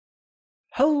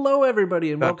Hello, everybody,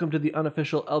 and welcome to the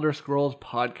unofficial Elder Scrolls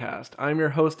podcast. I'm your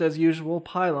host, as usual,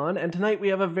 Pylon, and tonight we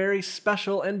have a very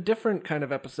special and different kind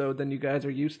of episode than you guys are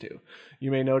used to.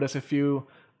 You may notice a few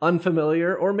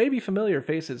unfamiliar or maybe familiar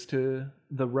faces to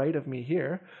the right of me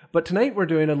here, but tonight we're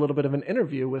doing a little bit of an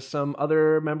interview with some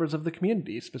other members of the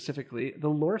community, specifically the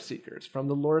Loreseekers from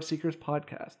the Loreseekers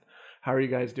podcast. How are you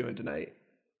guys doing tonight?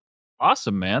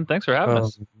 Awesome, man. Thanks for having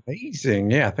us.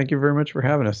 Amazing. Yeah, thank you very much for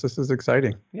having us. This is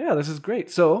exciting. Yeah, this is great.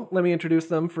 So let me introduce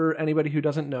them for anybody who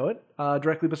doesn't know it.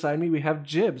 Directly beside me, we have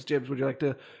Jibs. Jibs, would you like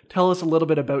to tell us a little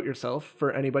bit about yourself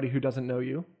for anybody who doesn't know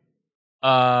you?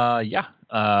 My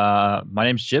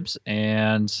name's Jibs,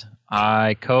 and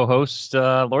I co-host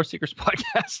Loreseekers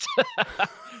podcast.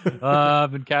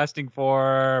 I've been casting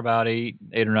for about eight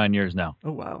or 9 years now.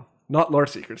 Oh, wow. Not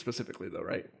Loreseekers specifically, though,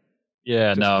 right?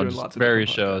 Yeah, just various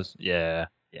shows. Yeah.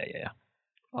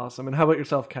 Awesome. And how about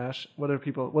yourself, Cash?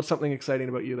 What's something exciting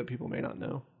about you that people may not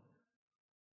know?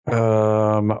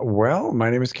 Well,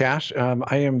 my name is Cash.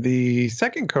 I am the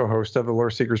second co-host of the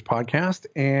Loreseekers podcast,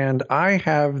 and I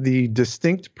have the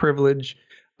distinct privilege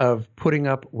of putting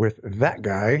up with that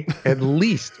guy at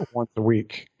least once a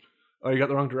week. Oh, you got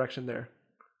the wrong direction there.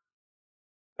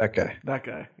 That guy.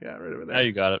 Yeah, right over there. Now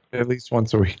you got it. At least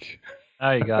once a week.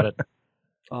 Now you got it.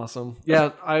 Awesome.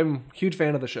 Yeah, I'm a huge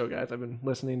fan of the show, guys. I've been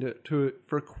listening to it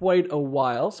for quite a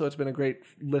while, so it's been a great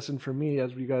listen for me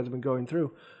as you guys have been going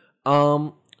through.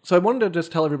 So I wanted to just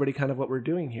tell everybody kind of what we're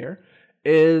doing here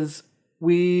is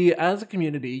we, as a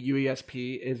community,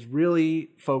 UESP, is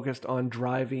really focused on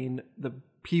driving the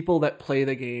people that play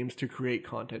the games to create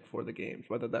content for the games,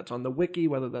 whether that's on the wiki,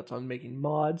 whether that's on making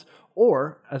mods,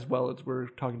 or as well as we're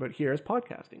talking about here as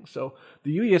podcasting. So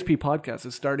the UESP podcast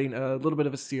is starting a little bit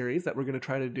of a series that we're going to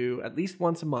try to do at least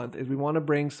once a month, is we want to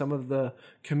bring some of the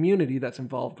community that's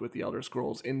involved with the Elder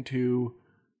Scrolls into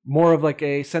more of like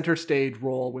a center stage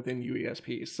role within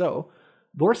UESP. So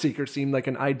Loreseekers seemed like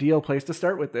an ideal place to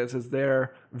start with this, as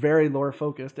they're very lore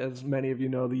focused, as many of you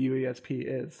know the UESP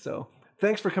is. So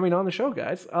thanks for coming on the show,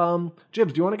 guys.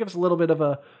 Jibs, do you want to give us a little bit of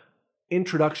a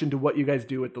introduction to what you guys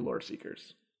do with the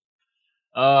Loreseekers?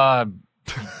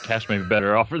 Cash may be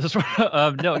better off for this one.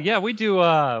 We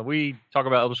do. We talk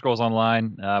about Elder Scrolls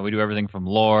Online. We do everything from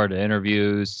lore to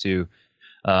interviews to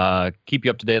keep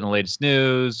you up to date on the latest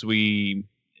news. We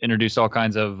introduce all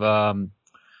kinds of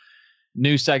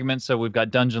new segments. So we've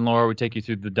got dungeon lore. We take you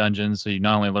through the dungeons, so you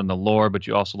not only learn the lore, but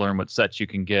you also learn what sets you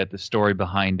can get, the story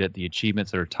behind it, the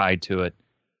achievements that are tied to it,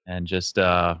 and just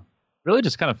really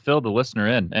just kind of fill the listener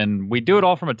in. And we do it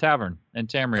all from a tavern in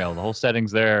Tamriel. The whole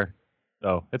setting's there,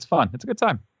 so it's fun. It's a good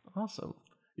time. Awesome.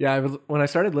 Yeah, when I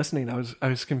started listening, I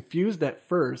was confused at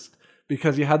first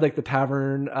because you had like the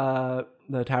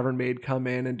tavern maid come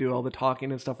in and do all the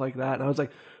talking and stuff like that, and I was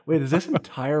like, wait, is this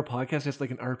entire podcast just like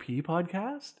an RP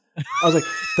podcast? I was like,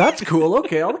 that's cool.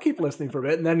 Okay, I'll keep listening for a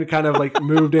bit. And then it kind of like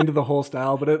moved into the whole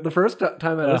style. But the first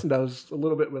time I listened, I was a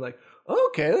little bit like,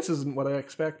 okay, this isn't what I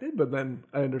expected. But then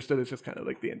I understood it's just kind of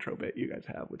like the intro bit you guys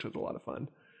have, which was a lot of fun.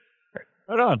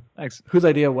 Right on. Thanks. Whose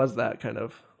idea was that kind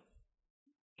of?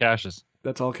 Cash's.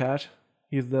 That's all Cash?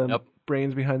 He's the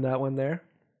brains behind that one there?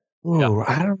 Ooh, yep.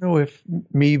 I don't know if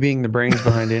me being the brains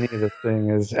behind any of this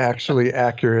thing is actually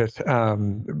accurate.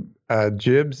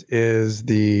 Jibs is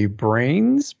the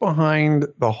brains behind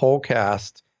the whole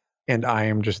cast, and I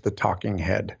am just the talking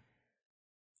head.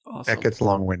 Awesome. That gets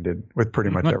long-winded with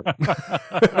pretty much everything.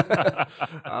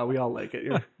 We all like it.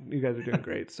 You guys are doing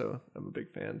great, so I'm a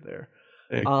big fan there.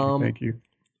 Thank you.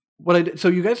 So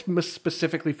you guys must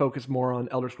specifically focus more on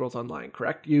Elder Scrolls Online,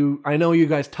 correct? I know you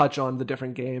guys touch on the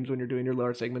different games when you're doing your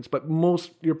lore segments, but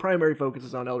your primary focus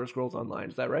is on Elder Scrolls Online.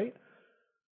 Is that right?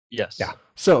 Yes. Yeah.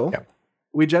 So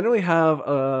we generally have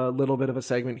a little bit of a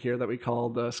segment here that we call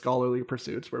the Scholarly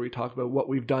Pursuits, where we talk about what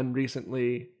we've done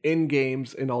recently in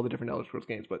games in all the different Elder Scrolls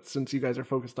games. But since you guys are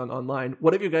focused on online,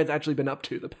 what have you guys actually been up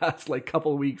to the past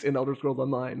couple of weeks in Elder Scrolls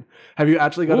Online? Have you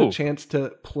actually got a chance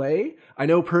to play? I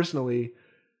know personally,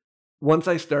 once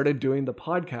I started doing the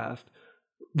podcast,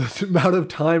 the amount of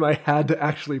time I had to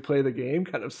actually play the game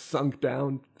kind of sunk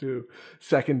down to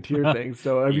second tier things.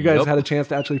 So have you guys had a chance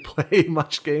to actually play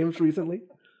much games recently?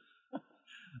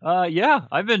 Yeah,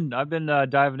 I've been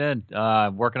diving in,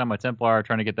 working on my Templar,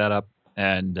 trying to get that up,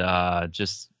 and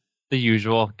just the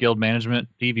usual guild management,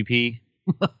 PvP,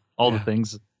 all the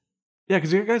things. Yeah,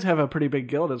 because you guys have a pretty big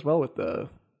guild as well with the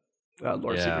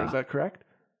Loreseekers. Is that correct?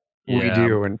 We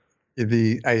do, and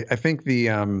I think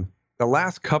the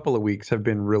last couple of weeks have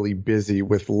been really busy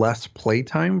with less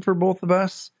playtime for both of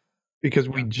us, because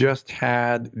we just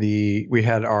had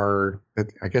our,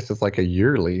 I guess it's like a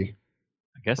yearly.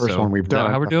 I guess first one we've done.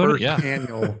 How we're doing it? Yeah.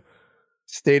 Annual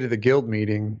State of the Guild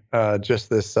meeting just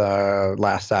this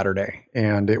last Saturday,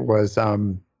 and it was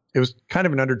kind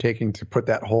of an undertaking to put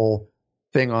that whole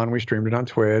thing on. We streamed it on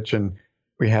Twitch, and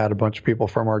we had a bunch of people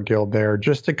from our guild there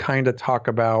just to kind of talk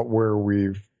about where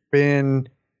we've been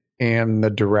and the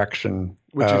direction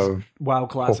Which of is WoW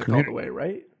Classic all the way,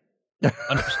 right?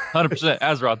 100%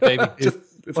 Azeroth, baby.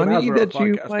 It's funny an Azeroth that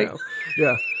you podcast might- now.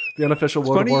 Yeah, the unofficial It's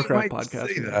World of funny you Warcraft might podcast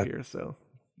say is that. here. So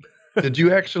Did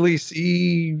you actually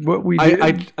see what we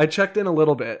did? I checked in a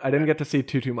little bit. I didn't get to see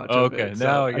too much of it. Okay, So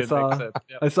now I it saw makes sense.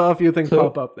 Yep. I saw a few things So-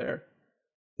 pop up there.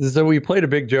 So we played a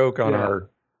big joke on Yeah.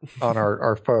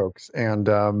 our folks,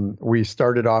 and we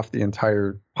started off the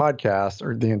entire podcast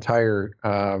or the entire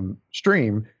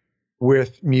stream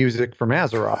with music from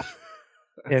Azeroth.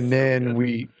 And then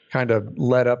we kind of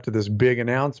led up to this big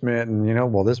announcement,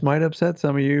 and well, this might upset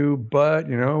some of you, but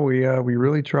we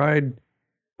really tried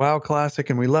WoW Classic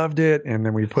and we loved it. And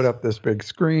then we put up this big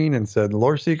screen and said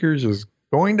Loreseekers is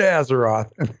going to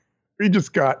Azeroth, and we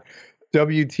just got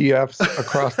WTFs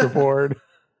across the board.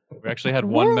 We actually had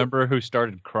one member who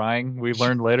started crying. We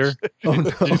learned later. Oh, no.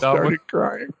 Just how Started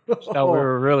crying. we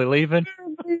were really leaving.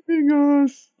 They're leaving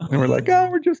us, and we're like,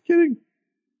 we're just kidding.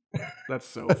 That's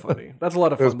so funny. That's a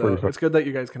lot of It was fun, pretty though. fun. It's good that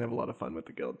you guys can have a lot of fun with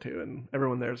the guild, too. And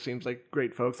everyone there seems like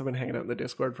great folks. I've been hanging out in the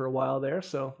Discord for a while there.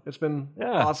 So it's been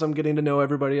awesome getting to know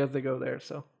everybody as they go there.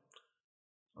 So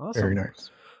awesome. Very nice.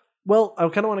 Well, I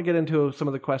kind of want to get into some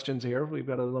of the questions here. We've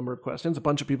got a number of questions. A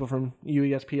bunch of people from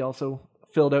UESP also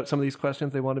filled out some of these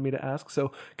questions they wanted me to ask.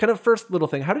 So kind of first little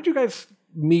thing, how did you guys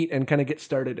meet and kind of get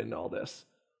started in all this?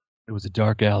 It was a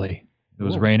dark alley. It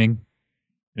was Ooh. raining.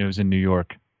 It was in New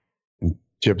York.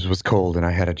 Jibs was cold, and I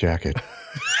had a jacket.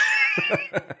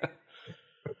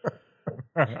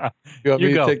 You want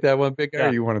me to take that one, big guy,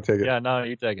 or you want to take it? Yeah, no,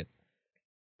 you take it.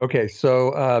 Okay,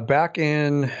 so back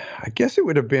in, I guess it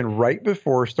would have been right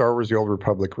before Star Wars: The Old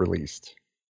Republic released.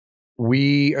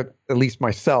 We, at least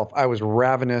myself, I was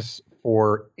ravenous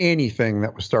for anything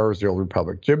that was Star Wars: The Old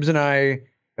Republic. Jibs and I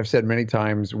have said many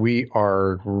times we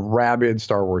are rabid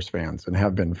Star Wars fans and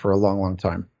have been for a long, long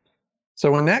time. So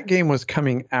when that game was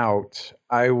coming out,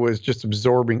 I was just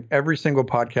absorbing every single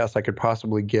podcast I could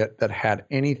possibly get that had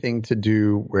anything to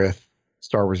do with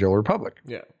Star Wars: The Old Republic.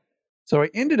 Yeah. So I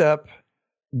ended up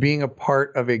being a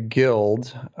part of a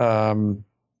guild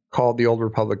called the Old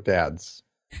Republic Dads.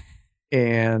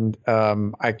 And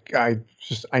I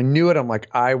knew it. I'm like,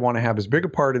 I want to have as big a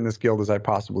part in this guild as I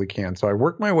possibly can. So I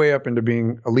worked my way up into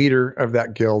being a leader of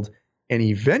that guild. And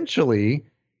eventually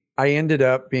I ended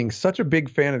up being such a big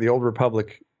fan of the Old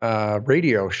Republic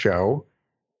radio show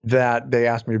that they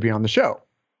asked me to be on the show.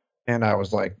 And I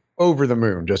was like over the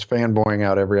moon, just fanboying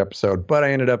out every episode. But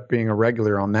I ended up being a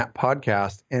regular on that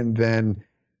podcast. And then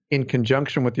in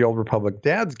conjunction with the Old Republic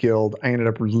Dads Guild, I ended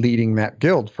up leading that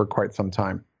guild for quite some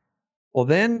time. Well,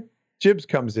 then Jibs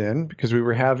comes in because we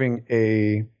were having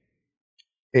a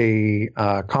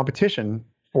competition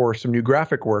for some new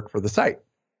graphic work for the site.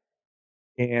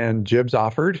 And Jibs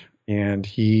offered, and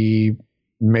he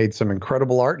made some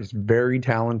incredible art. He's very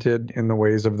talented in the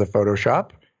ways of the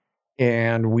Photoshop.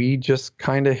 And we just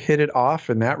kind of hit it off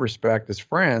in that respect as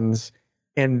friends.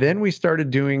 And then we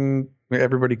started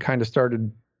everybody kind of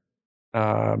started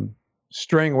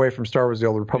straying away from Star Wars: The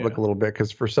Old Republic a little bit,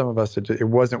 because for some of us, it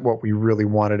wasn't what we really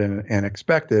wanted and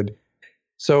expected.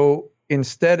 So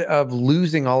instead of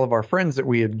losing all of our friends that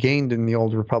we had gained in the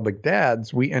Old Republic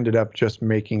Dads, we ended up just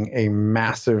making a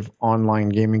massive online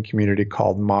gaming community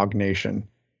called Mog Nation.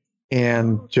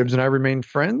 And Jibs and I remained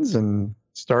friends and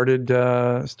started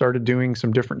doing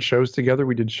some different shows together.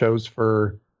 We did shows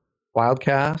for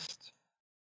Wildcast.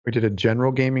 We did a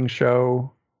general gaming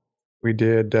show. We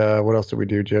did, what else did we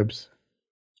do, Jibs?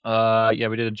 Yeah,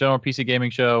 we did a general PC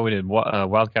gaming show. We did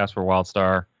Wildcast for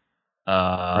WildStar.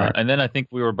 Right. And then I think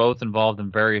we were both involved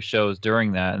in various shows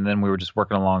during that. And then we were just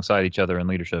working alongside each other in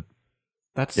leadership.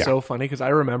 That's so funny because I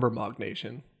remember Mog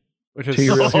Nation, which is Do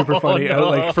you really? super funny. Oh, no.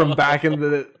 Like from back in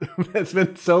the, it's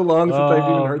been so long since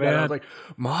I've even heard that. I man. was like,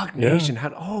 Mog Nation.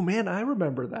 Oh man, I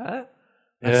remember that.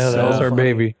 That's Yeah, that so was our funny.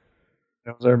 baby.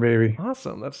 That was our baby.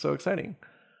 Awesome. That's so exciting.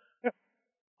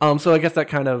 So I guess that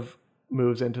kind of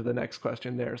moves into the next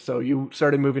question there. So you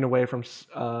started moving away from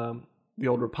the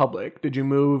Old Republic. Did you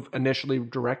move initially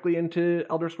directly into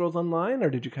Elder Scrolls Online, or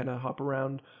did you kind of hop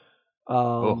around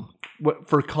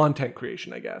for content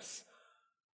creation, I guess?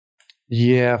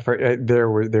 Yeah,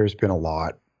 there's been a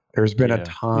lot. There's been a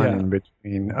ton in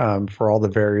between for all the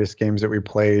various games that we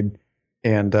played.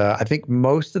 And I think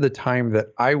most of the time that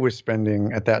I was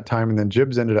spending at that time, and then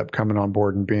Jibs ended up coming on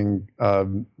board and being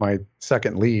my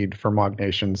second lead for Mog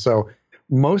Nation. So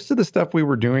most of the stuff we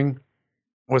were doing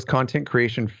was content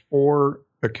creation for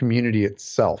the community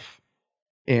itself.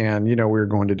 And, we were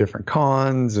going to different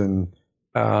cons and,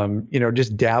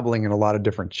 just dabbling in a lot of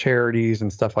different charities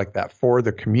and stuff like that for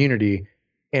the community.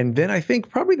 And then I think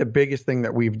probably the biggest thing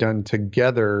that we've done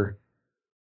together,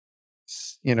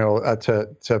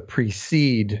 to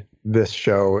precede this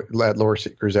show at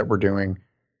Loreseekers that we're doing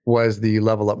was the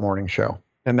Level Up Morning Show.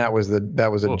 And that was a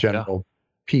general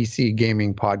PC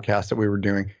gaming podcast that we were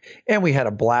doing and we had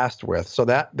a blast with. So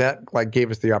that like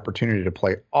gave us the opportunity to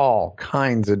play all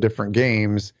kinds of different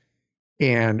games.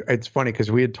 And it's funny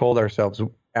because we had told ourselves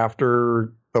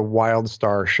after the Wild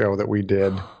Star show that we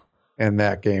did, and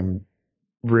that game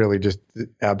really just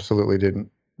absolutely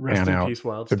didn't Rest pan in out. peace,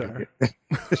 Wild Star.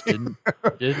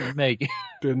 Didn't make it.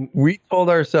 Didn't. We told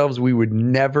ourselves we would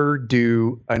never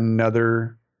do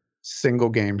another single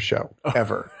game show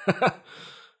ever.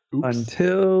 Oops.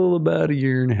 Until about a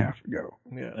year and a half ago.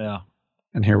 Yeah.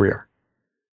 And here we are.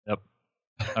 Yep.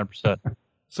 100%.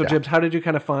 So, Yeah. Jibs, how did you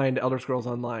kind of find Elder Scrolls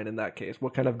Online in that case?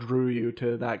 What kind of drew you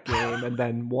to that game and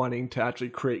then wanting to actually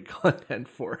create content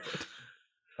for it?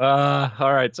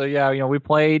 All right. So yeah, we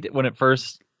played when it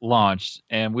first launched,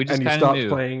 and we just And you kind of stopped knew.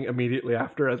 playing immediately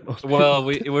after, as most people Well,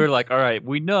 we do. were like, all right,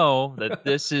 we know that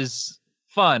this is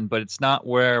fun, but it's not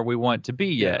where we want to be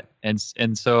yet. And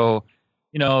so,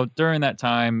 during that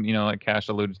time, like Cash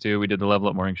alluded to, we did the Level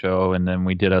Up Morning Show, and then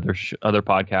we did other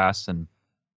podcasts. And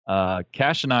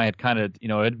Cash and I had kind of, it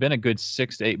had been a good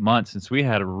 6 to 8 months since we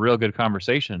had a real good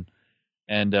conversation,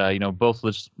 and both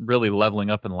just really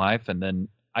leveling up in life. And then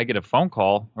I get a phone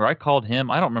call, or I called him,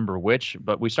 I don't remember which,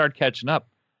 but we started catching up.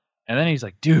 And then he's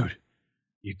like, dude,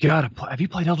 you gotta play. Have you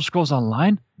played Elder Scrolls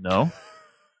Online? No.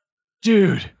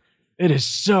 Dude, it is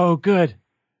so good.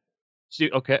 So,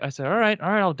 okay, I said, all right,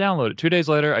 I'll download it. 2 days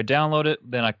later, I download it.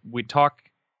 Then we talk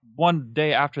one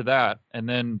day after that, and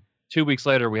then 2 weeks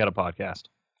later, we had a podcast.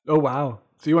 Oh, wow.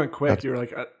 So you went quick. You were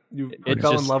like, you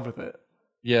fell in love with it.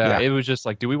 Yeah, it was just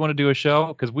like, do we want to do a show?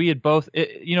 Because we had both,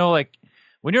 like,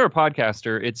 when you're a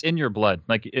podcaster, it's in your blood.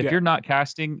 Like, if you're not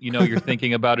casting, you're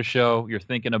thinking about a show, you're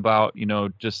thinking about,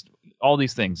 just all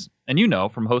these things. And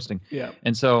from hosting. Yeah.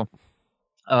 And so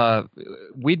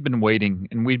we'd been waiting,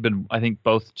 and we'd been, I think,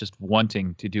 both just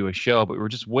wanting to do a show, but we were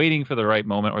just waiting for the right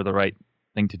moment or the right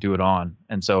thing to do it on.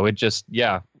 And so it just,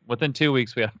 within 2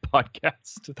 weeks, we had a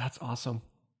podcast. That's awesome.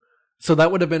 So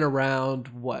that would have been around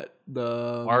what?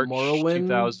 The March Morrowind?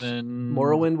 2000.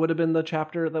 Morrowind would have been the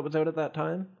chapter that was out at that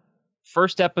time?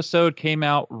 First episode came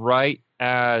out right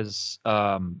as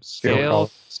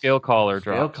Scale Caller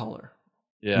dropped. Scale Caller.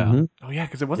 Yeah. Mm-hmm. Oh, yeah,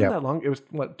 because it wasn't that long. It was,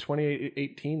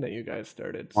 2018 that you guys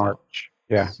started? So. March.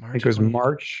 Yeah. March I think it was 2018.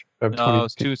 March of No, it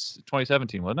was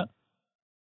 2017, wasn't it?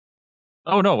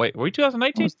 Oh, no, wait. Were we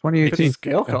 2019? If 2018. it's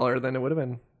Scale Caller, then it would have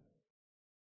been.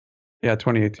 Yeah,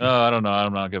 2018. Oh, I don't know.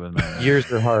 I'm not giving that.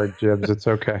 Years are hard, Jibs. It's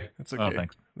okay. That's okay. Oh,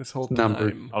 thanks. This whole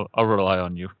Numbered. time. I'll rely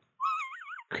on you.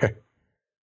 Okay.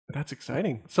 That's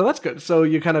exciting. So that's good. So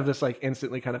you kind of just like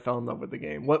instantly kind of fell in love with the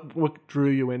game. What drew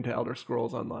you into Elder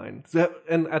Scrolls Online?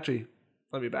 And actually,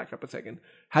 let me back up a second.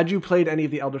 Had you played any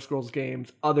of the Elder Scrolls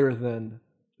games other than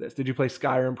this? Did you play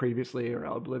Skyrim previously or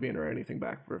Oblivion or anything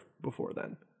back before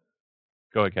then?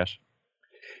 Go ahead, Cash.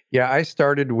 Yeah, I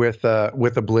started with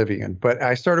Oblivion, but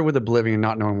I started with Oblivion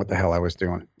not knowing what the hell I was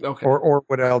doing, Okay. or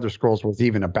what Elder Scrolls was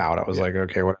even about. I was like,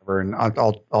 okay, whatever, and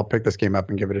I'll pick this game up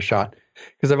and give it a shot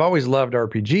because I've always loved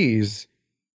RPGs,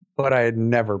 but I had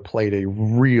never played a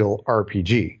real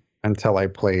RPG until I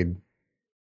played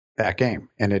that game,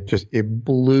 and it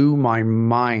blew my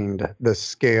mind, the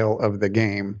scale of the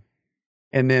game.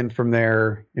 And then from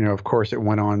there, of course, it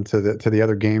went on to the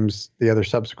other games, the other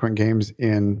subsequent games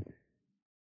in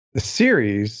the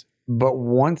series. But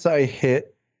once I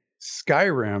hit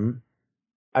Skyrim,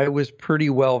 I was pretty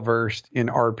well versed in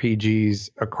RPGs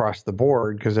across the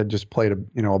board because I just played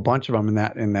a bunch of them in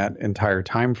that entire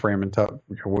time frame until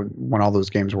when all those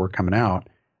games were coming out.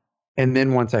 And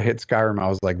then once I hit Skyrim, I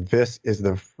was like, this is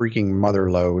the freaking mother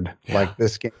load. Yeah. Like,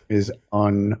 this game is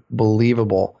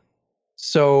unbelievable.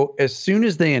 So as soon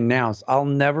as they announced, I'll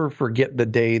never forget the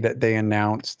day that they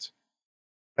announced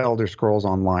Elder Scrolls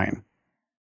Online.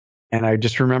 And I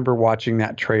just remember watching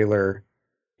that trailer,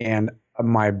 and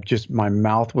my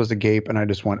mouth was agape, and I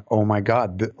just went, oh my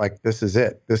God, this is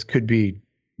it. This could be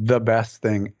the best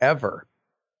thing ever.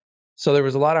 So there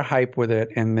was a lot of hype with it.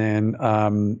 And then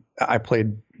I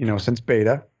played, since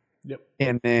beta. Yep.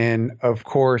 And then, of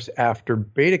course, after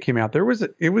beta came out,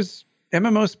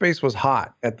 MMO space was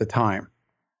hot at the time.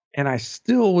 And I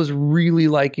still was really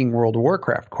liking World of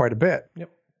Warcraft quite a bit. Yep.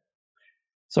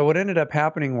 So what ended up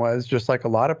happening was, just like a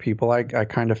lot of people, I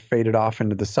kind of faded off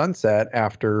into the sunset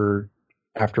after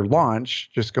after launch,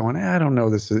 just going, I don't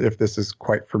know if this is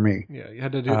quite for me. Yeah, you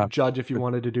had to judge if you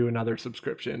wanted to do another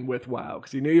subscription with WoW,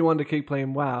 because you knew you wanted to keep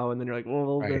playing WoW, and then you're like,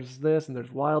 well, Right. there's this, and there's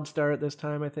WildStar at this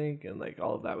time, I think, and like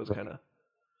all of that was kind of...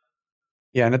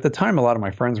 Yeah, and at the time, a lot of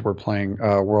my friends were playing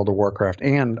World of Warcraft,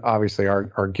 and obviously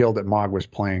our guild at MOG was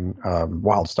playing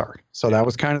WildStar. So that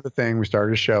was kind of the thing. We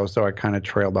started a show, so I kind of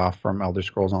trailed off from Elder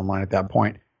Scrolls Online at that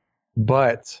point.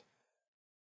 But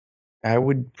I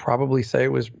would probably say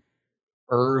it was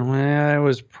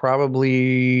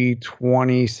probably late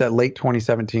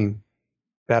 2017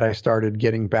 that I started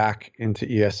getting back into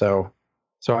ESO.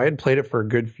 So I had played it for a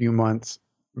good few months,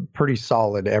 pretty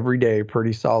solid every day,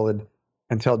 pretty solid,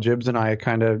 until Jibs and I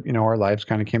kind of, our lives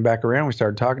kind of came back around. We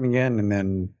started talking again, and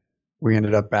then we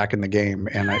ended up back in the game.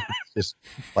 And I just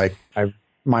like,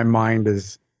 my mind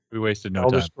is we wasted no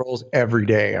Elder time. Scrolls every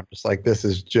day. I'm just like, this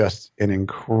is just an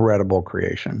incredible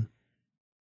creation.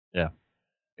 Yeah.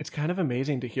 It's kind of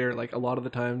amazing to hear, like, a lot of the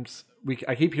times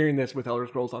I keep hearing this with Elder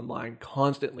Scrolls Online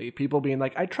constantly. People being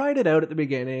like, I tried it out at the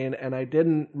beginning and I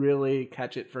didn't really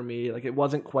catch it for me. Like, it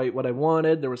wasn't quite what I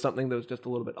wanted. There was something that was just a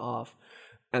little bit off.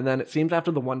 And then it seems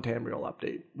after the one Tamriel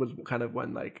update was kind of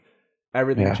when like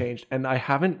everything changed. And I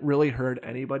haven't really heard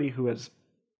anybody who has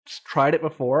tried it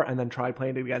before and then tried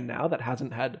playing it again now that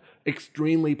hasn't had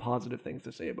extremely positive things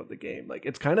to say about the game. Like,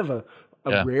 it's kind of a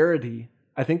rarity.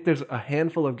 I think there's a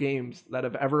handful of games that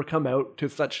have ever come out to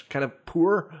such kind of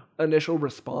poor initial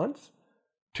response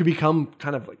to become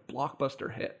kind of like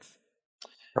blockbuster hits.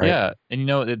 Right. Yeah,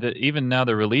 and even now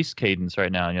the release cadence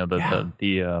right now,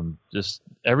 the just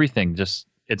everything, just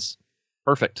it's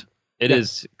perfect. It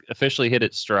is officially hit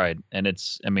its stride, and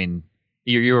it's. I mean,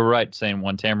 you were right saying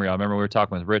one Tamriel. I remember we were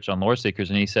talking with Rich on Loreseekers,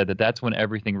 and he said that's when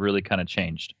everything really kind of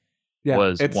changed. Yeah,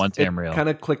 was one Tamriel. It kind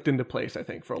of clicked into place, I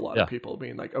think, for a lot of people,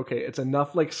 being like, okay, it's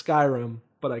enough like Skyrim,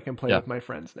 but I can play with my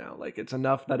friends now. Like, it's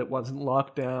enough that it wasn't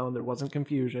locked down, there wasn't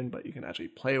confusion, but you can actually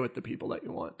play with the people that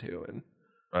you want to. And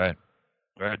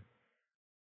right.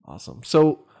 Awesome.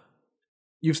 So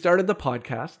you've started the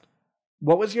podcast.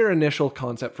 What was your initial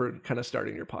concept for kind of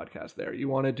starting your podcast there? You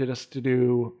wanted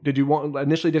to did you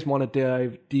initially just want to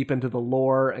dive deep into the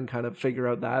lore and kind of figure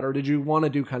out that? Or did you want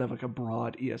to do kind of like a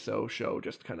broad ESO show,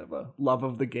 just kind of a love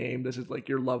of the game? This is like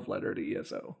your love letter to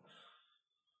ESO.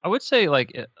 I would say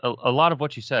like a lot of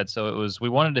what you said. So it was, we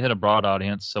wanted to hit a broad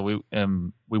audience. So we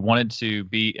wanted to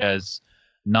be as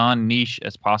non-niche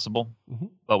as possible,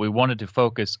 but we wanted to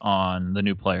focus on the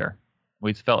new player.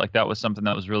 We felt like that was something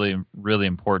that was really, really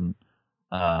important.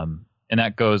 And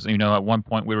that goes, at one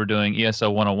point we were doing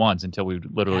ESO 101s until we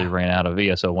literally ran out of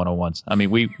ESO 101s. I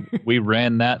mean, we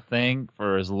ran that thing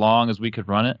for as long as we could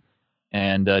run it,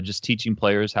 and just teaching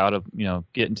players how to,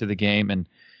 get into the game. And,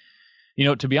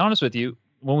 to be honest with you,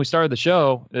 when we started the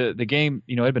show, the game,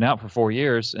 had been out for 4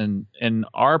 years, and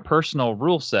our personal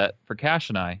rule set for Cash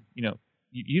and I,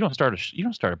 you don't start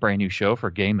a brand new show for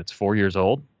a game that's 4 years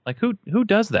old. Like who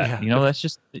does that? That's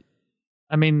just,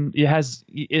 I mean,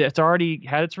 it's already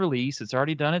had its release. It's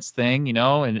already done its thing,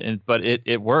 but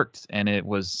it worked, and it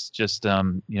was just,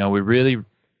 we really,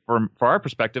 for our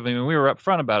perspective, I mean, we were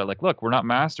upfront about it. Like, look, we're not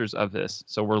masters of this,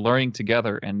 so we're learning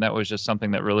together, and that was just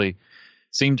something that really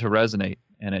seemed to resonate,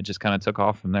 and it just kind of took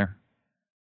off from there.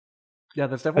 Yeah,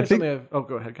 that's definitely something. Oh,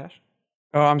 go ahead, Cash.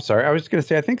 Oh, I'm sorry. I was just going to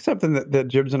say, I think something that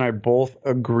Jibs and I both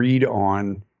agreed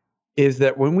on is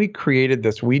that when we created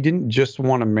this, we didn't just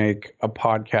want to make a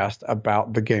podcast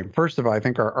about the game. First of all, I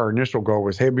think our initial goal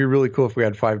was, hey, it'd be really cool if we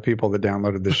had 5 people that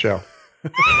downloaded the show.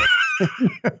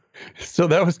 So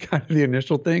that was kind of the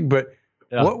initial thing. But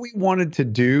what we wanted to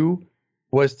do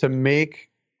was to make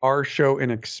our show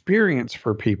an experience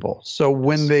for people. So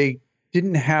when they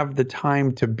didn't have the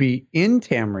time to be in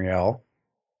Tamriel,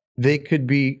 they could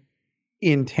be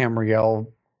in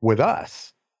Tamriel with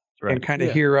us. Right. And kind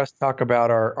of hear us talk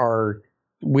about our,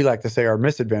 we like to say our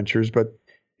misadventures, but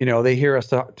they hear us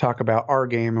talk about our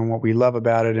game and what we love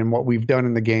about it and what we've done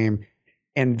in the game.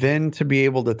 And then to be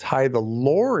able to tie the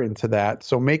lore into that.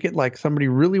 So make it like somebody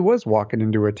really was walking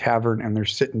into a tavern and they're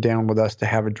sitting down with us to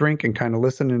have a drink and kind of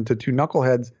listening to 2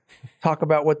 knuckleheads talk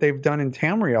about what they've done in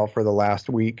Tamriel for the last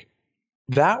week.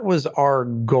 That was our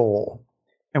goal.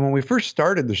 And when we first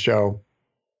started the show,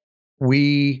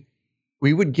 we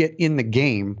would get in the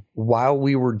game while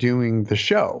we were doing the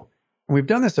show. And we've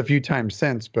done this a few times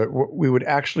since, but we would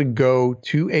actually go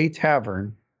to a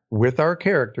tavern with our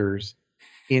characters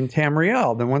in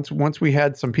Tamriel. Then once we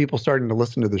had some people starting to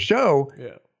listen to the show,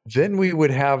 then we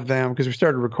would have them, because we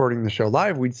started recording the show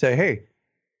live, we'd say, hey,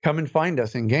 come and find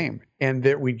us in game. And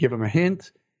that we'd give them a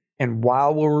hint. And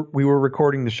while we were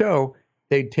recording the show,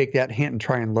 they'd take that hint and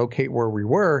try and locate where we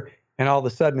were. and all of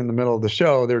a sudden in the middle of the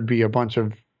show, there'd be a bunch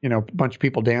of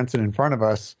people dancing in front of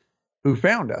us who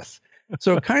found us.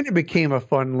 So it kind of became a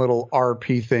fun little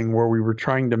RP thing where we were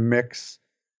trying to mix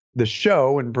the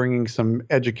show and bringing some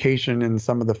education and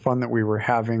some of the fun that we were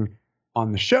having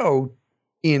on the show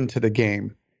into the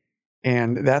game.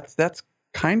 And that's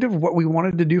kind of what we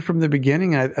wanted to do from the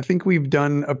beginning. I think we've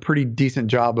done a pretty decent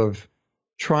job of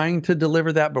trying to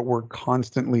deliver that, but we're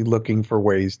constantly looking for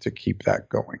ways to keep that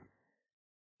going.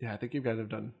 Yeah, I think you guys have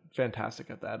done fantastic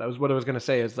at that. What I was going to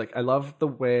say is, like, I love the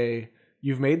way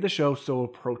you've made the show so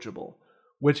approachable,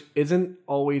 which isn't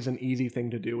always an easy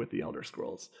thing to do with the Elder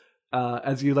Scrolls.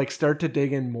 As you like start to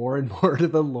dig in more and more to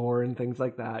the lore and things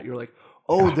like that, you're like,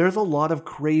 oh, there's a lot of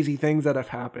crazy things that have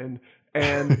happened.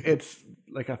 And it's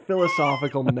like a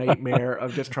philosophical nightmare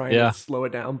of just trying to slow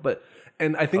it down.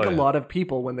 And I think a lot of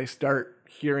people, when they start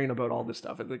hearing about all this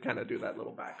stuff, they kind of do that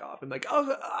little back off and like,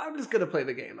 oh, I'm just going to play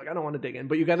the game. Like, I don't want to dig in.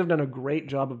 But you guys have done a great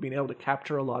job of being able to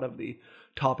capture a lot of the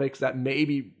topics that may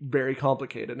be very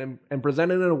complicated and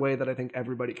present it in a way that I think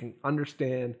everybody can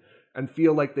understand and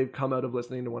feel like they've come out of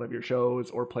listening to one of your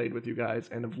shows or played with you guys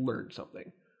and have learned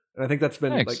something. And I think that's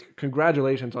been like,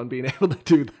 congratulations on being able to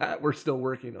do that. We're still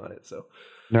working on it. So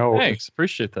no, thanks.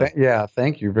 Appreciate that. Yeah.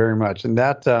 Thank you very much. And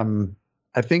that,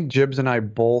 I think Jibs and I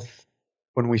both,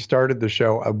 when we started the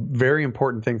show, a very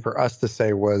important thing for us to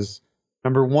say was,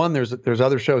 number one, there's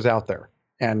other shows out there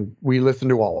and we listen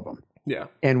to all of them. Yeah.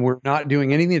 And we're not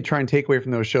doing anything to try and take away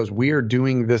from those shows. We are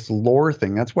doing this lore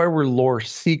thing. That's why we're lore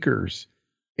seekers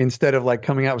instead of like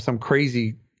coming out with some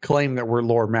crazy claim that we're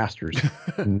lore masters.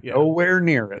 Nowhere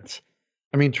near it.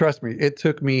 I mean, trust me, it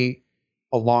took me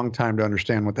a long time to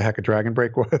understand what the heck a Dragon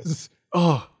Break was.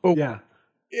 Oh, yeah.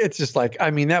 It's just like,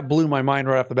 I mean, that blew my mind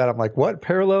right off the bat. I'm like, what?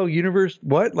 Parallel universe?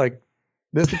 What? Like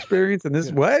this experience and this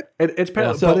what? It's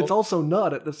parallel, but it's also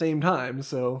not at the same time.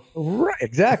 So right,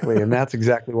 exactly. And that's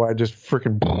exactly why it just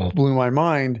freaking blew my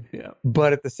mind. Yeah.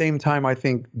 But at the same time, I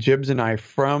think Jibs and I,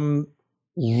 from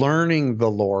learning the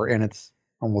lore, and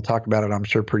we'll talk about it, I'm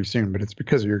sure, pretty soon, but it's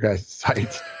because of your guys'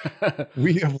 sites.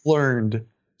 We have learned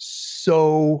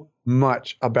so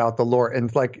much about the lore.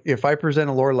 And like, if I present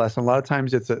a lore lesson, a lot of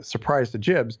times it's a surprise to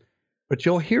Jibs, but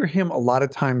you'll hear him a lot of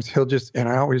times. He'll just, and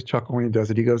I always chuckle when he does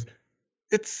it. He goes,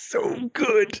 "It's so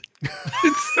good.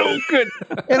 It's so good."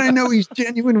 And I know he's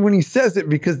genuine when he says it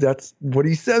because that's what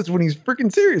he says when he's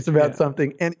freaking serious about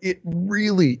something. And it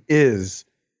really is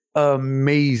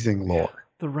amazing lore.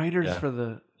 The writers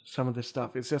for some of this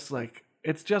stuff, it's just like,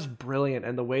 it's just brilliant.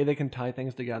 And the way they can tie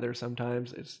things together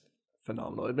sometimes is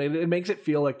phenomenal. It makes it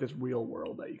feel like this real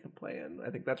world that you can play in. I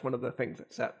think that's one of the things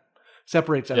that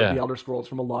separates out the Elder Scrolls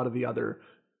from a lot of the other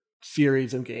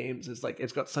series of games, is like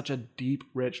it's got such a deep,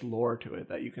 rich lore to it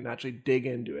that you can actually dig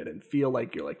into it and feel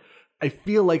like you're like, I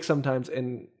feel like sometimes,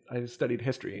 and I studied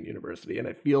history in university, and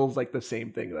it feels like the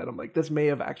same thing that I'm like, this may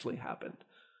have actually happened.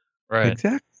 Right.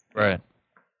 Exactly. Right.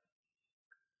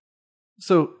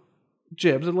 So,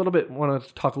 Jibs, want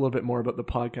to talk a little bit more about the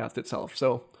podcast itself.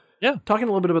 So, talking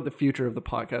a little bit about the future of the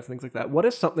podcast, things like that. What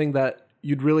is something that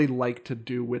you'd really like to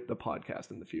do with the podcast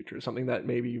in the future? Something that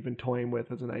maybe you've been toying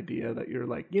with as an idea that you're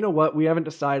like, you know what, we haven't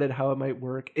decided how it might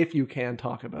work. If you can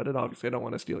talk about it, obviously, I don't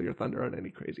want to steal your thunder on any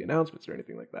crazy announcements or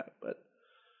anything like that. But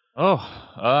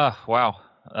wow,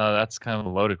 that's kind of a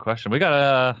loaded question. We got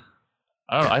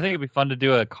I don't know. I think it'd be fun to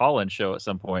do a call-in show at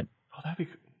some point. Oh, that'd be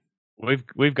cool.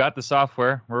 We've got the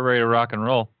software. We're ready to rock and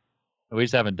roll. We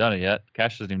just haven't done it yet.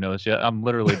 Cash doesn't even know this yet. I'm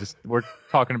literally we're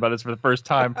talking about this for the first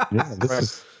time. Yeah, this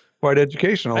is quite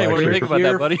educational. Hey, what do you think about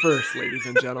that, buddy? First, ladies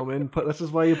and gentlemen, this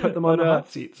is why you put them on the hot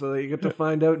seat, so that you get to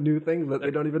find out new things that they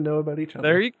don't even know about each other.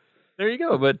 There you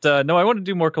go. But no, I want to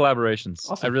do more collaborations.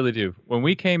 Awesome. I really do. When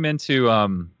we came into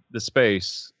the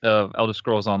space of Elder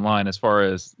Scrolls Online, as far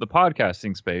as the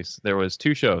podcasting space, there was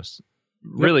two shows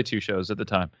at the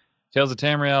time. Tales of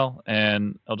Tamriel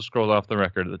and Elder Scrolls Off the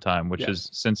Record at the time, which has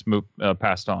since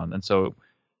passed on. And so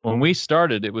when we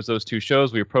started, it was those two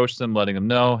shows. We approached them, letting them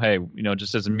know, hey,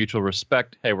 just as a mutual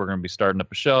respect, hey, we're going to be starting up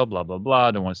a show, blah, blah,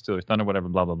 blah. Don't want to steal your thunder, whatever,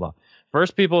 blah, blah, blah.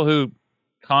 First people who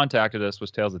contacted us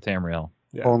was Tales of Tamriel.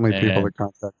 Yeah. Only people that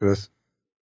contacted us.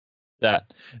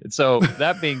 So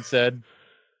that being said,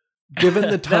 given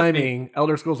the timing,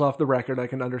 Elder Scrolls Off the Record, I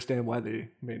can understand why they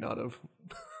may not have.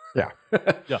 Yeah.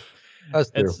 Yeah.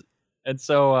 That's true. And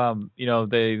so,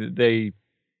 they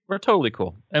were totally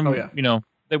cool. And,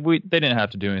 they didn't have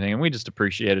to do anything, and we just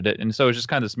appreciated it. And so it was just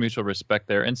kind of this mutual respect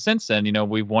there. And since then,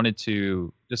 we've wanted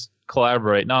to just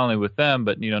collaborate, not only with them,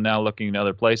 but, now looking in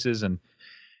other places. And,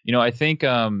 I think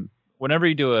whenever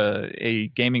you do a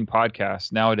gaming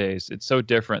podcast nowadays, it's so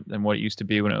different than what it used to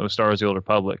be when it was Star Wars: The Old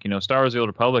Republic. Star Wars: The Old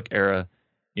Republic era,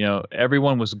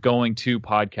 everyone was going to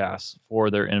podcasts for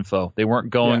their info. They weren't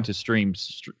going to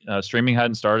streams. Streaming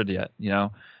hadn't started yet,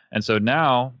 And so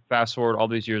now, fast forward all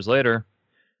these years later,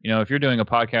 if you're doing a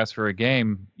podcast for a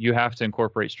game, you have to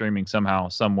incorporate streaming somehow,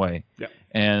 some way. Yeah.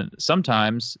 And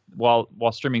sometimes, while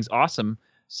streaming's awesome,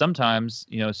 sometimes,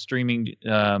 streaming,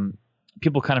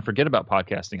 people kind of forget about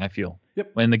podcasting, I feel,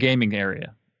 in the gaming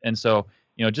area. And so,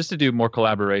 just to do more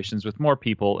collaborations with more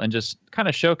people and just kind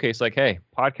of showcase like, hey,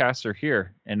 podcasts are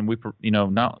here. And we,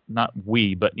 not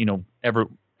we, but,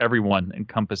 everyone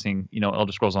encompassing,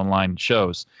 Elder Scrolls Online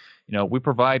shows, we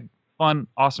provide fun,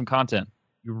 awesome content.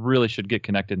 You really should get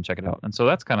connected and check it out. And so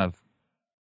that's kind of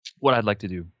what I'd like to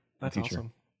do. That's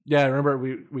awesome. Yeah, I remember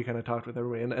we kind of talked with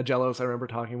everybody. And Agelos, I remember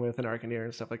talking with, and Arcaneer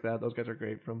and stuff like that. Those guys are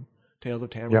great from Tales of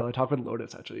Tamriel. Yep. I talk with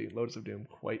Lotus, actually, Lotus of Doom,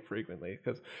 quite frequently.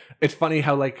 Because it's funny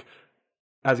how, like,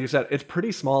 as you said, it's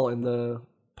pretty small in the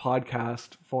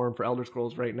podcast form for Elder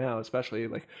Scrolls right now, especially.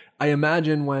 Like, I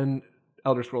imagine when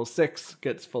Elder Scrolls 6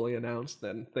 gets fully announced,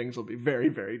 then things will be very,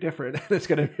 very different. And it's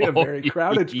going to be a very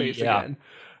crowded space again.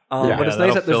 But it's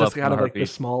nice that there's this kind of like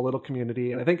this small little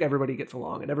community, and I think everybody gets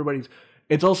along, and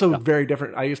it's also very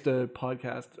different. I used to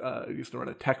run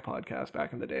a tech podcast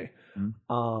back in the day.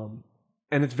 And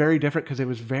it's very different because it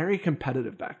was very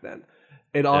competitive back then.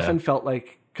 It often felt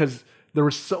like, because there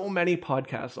were so many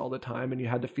podcasts all the time, and you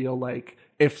had to feel like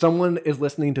if someone is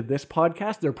listening to this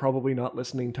podcast, they're probably not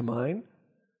listening to mine.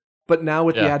 But now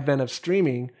with the advent of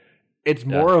streaming, it's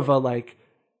more of a like,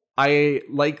 I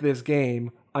like this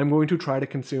game, I'm going to try to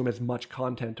consume as much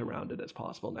content around it as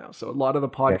possible now. So a lot of the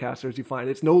podcasters you find,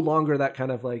 it's no longer that kind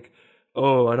of like,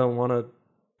 oh, I don't want to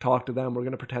talk to them, we're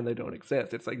going to pretend they don't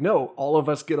exist. It's like, no, all of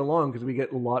us get along because we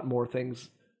get a lot more things.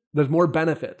 There's more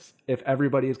benefits if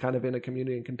everybody is kind of in a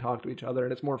community and can talk to each other,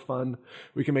 and it's more fun.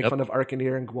 We can make fun of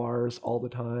Arcaneer and Guars all the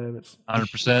time. It's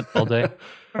 100% all day.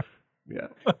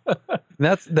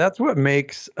 That's what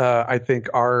makes I think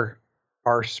our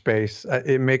space,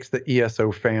 it makes the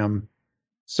ESO fam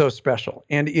so special.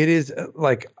 And it is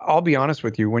like, I'll be honest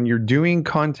with you, when you're doing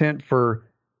content for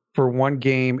one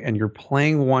game and you're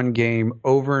playing one game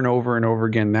over and over and over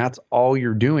again, that's all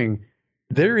you're doing.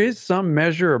 There is some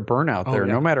measure of burnout there,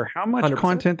 no matter how much 100%.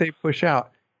 Content they push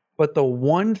out. But the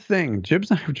one thing,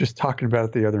 Jibs and I were just talking about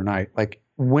it the other night, like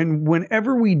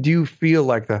whenever we do feel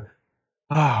like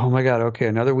oh my God, okay,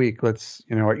 another week, let's,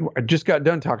 I just got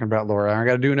done talking about lore, I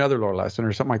got to do another lore lesson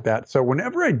or something like that. So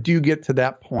whenever I do get to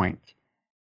that point,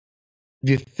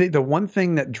 the one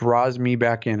thing that draws me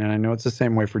back in, and I know it's the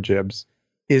same way for Jibs,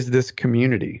 is this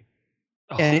community.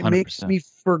 And it 100%. Makes me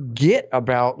forget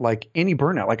about like any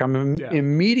burnout. Like I'm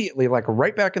immediately like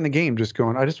right back in the game, just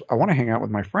going, I want to hang out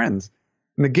with my friends.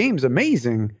 And the game's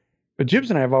amazing, but Jibs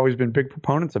and I have always been big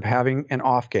proponents of having an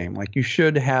off game. Like you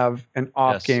should have an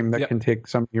off game that can take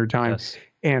some of your time. Yes.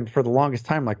 And for the longest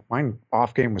time, like mine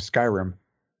off game was Skyrim.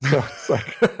 So it's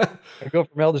like I go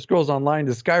from Elder Scrolls Online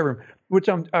to Skyrim, which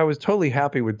I was totally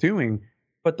happy with doing.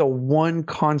 But the one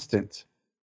constant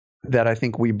that I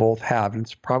think we both have, and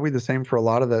it's probably the same for a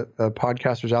lot of the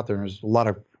podcasters out there, and there's a lot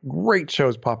of great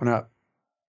shows popping up,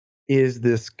 is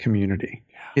this community.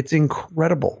 Yeah. It's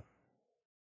incredible.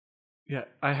 Yeah,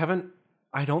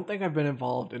 I don't think I've been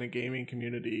involved in a gaming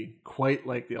community quite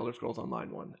like the Elder Scrolls Online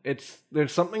one.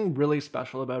 There's something really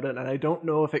special about it, and I don't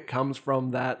know if it comes from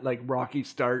that like rocky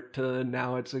start to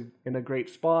now it's in a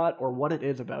great spot, or what it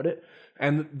is about it.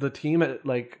 And the team at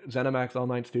like ZeniMax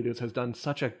Online Studios has done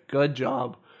such a good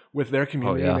job with their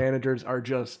community managers, are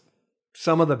just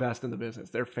some of the best in the business.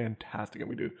 They're fantastic,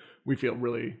 and we feel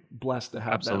really blessed to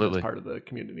have them as part of the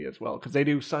community as well, because they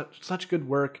do such good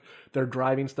work. They're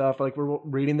driving stuff, like we're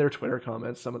reading their Twitter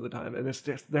comments some of the time, and it's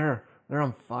just they're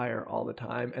on fire all the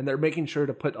time, and they're making sure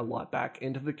to put a lot back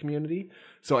into the community.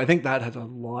 So I think that has a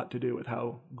lot to do with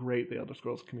how great the Elder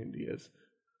Scrolls community is.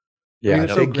 Yeah, I mean,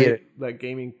 it's so great that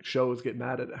gaming shows get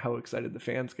mad at how excited the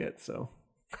fans get. So.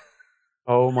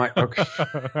 Oh my! Okay.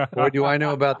 Boy, do I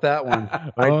know about that one.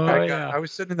 I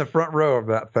was sitting in the front row of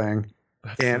that thing,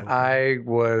 and I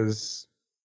was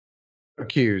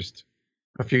accused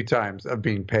a few times of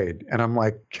being paid, and I'm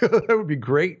like, that would be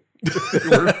great if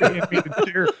they were paying me to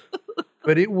cheer.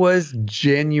 But it was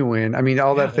genuine. I mean,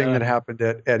 all that thing that happened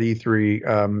at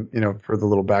E3, for the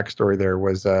little backstory there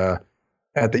was at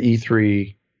the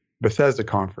E3 Bethesda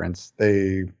conference,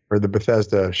 the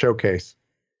Bethesda showcase.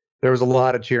 There was a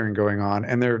lot of cheering going on,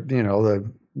 and the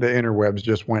interwebs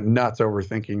just went nuts over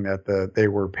thinking that they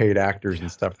were paid actors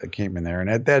and stuff that came in there.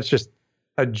 And that's just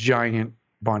a giant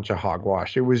bunch of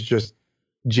hogwash. It was just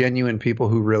genuine people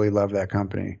who really love that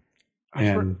company.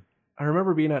 I've I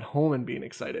remember being at home and being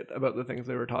excited about the things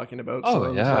they were talking about. Oh, So it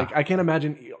was yeah. like, I can't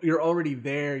imagine you're already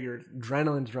there. Your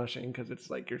adrenaline's rushing because it's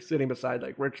like you're sitting beside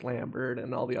like Rich Lambert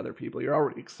and all the other people. You're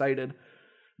already excited.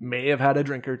 May have had a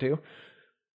drink or two.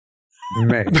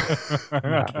 May.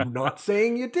 I'm not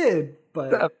saying you did, but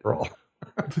Several.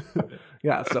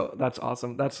 yeah. So that's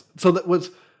awesome.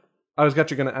 I was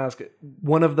actually going to ask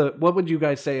what would you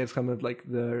guys say is kind of like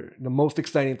the most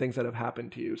exciting things that have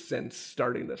happened to you since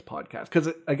starting this podcast? Because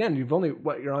again,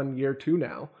 you're on year 2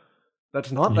 now.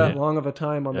 That's not that long of a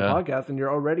time on the podcast, and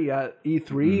you're already at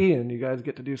E3, and you guys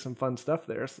get to do some fun stuff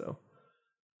there. So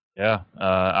yeah,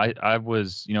 I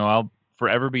was, I'll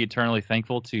forever be eternally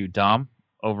thankful to Dom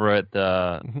over at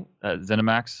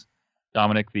ZeniMax.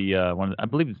 Dominic, the one, I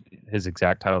believe his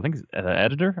exact title, I think, is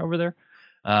editor over there.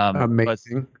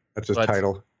 Amazing. That's his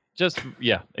title.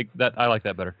 That I like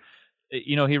that better.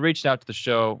 He reached out to the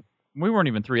show. We weren't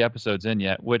even 3 episodes in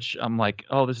yet, which I'm like,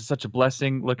 oh, this is such a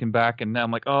blessing looking back. And now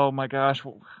I'm like, oh my gosh,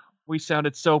 we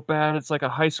sounded so bad. It's like a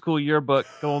high school yearbook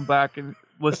going back and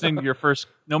listening to your first,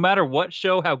 no matter what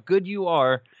show, how good you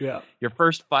are. Yeah. Your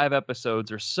first 5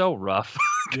 episodes are so rough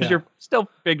because you're still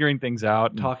figuring things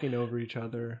out. Talking over each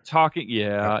other.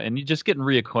 And you're just getting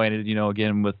reacquainted,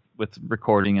 again, with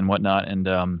recording and whatnot.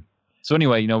 And, so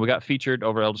anyway, we got featured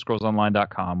over at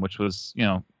ElderScrollsOnline.com, which was,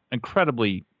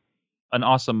 incredibly an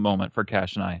awesome moment for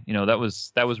Cash and I. That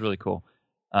was really cool.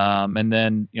 And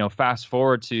then, fast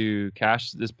forward to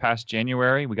Cash this past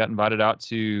January, we got invited out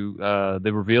to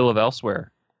the reveal of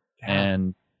Elsewhere. Yeah.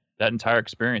 And that entire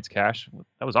experience, Cash,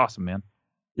 that was awesome, man.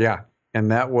 Yeah.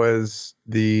 And that was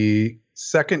the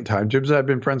second time. Jibs and I have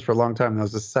been friends for a long time. That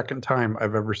was the second time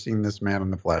I've ever seen this man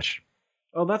in the flesh.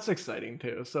 Oh, that's exciting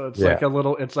too. So it's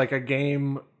it's like a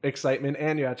game excitement,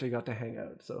 and you actually got to hang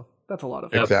out. So that's a lot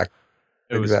of fun.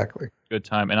 Exactly. Good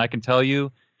time. And I can tell you,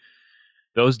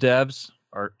 those devs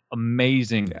are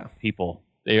amazing people.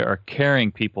 They are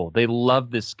caring people. They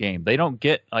love this game. They don't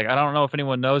get, I don't know if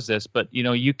anyone knows this, but they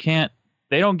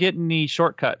don't get any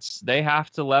shortcuts. They have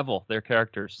to level their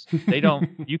characters. They don't,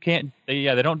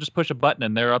 they don't just push a button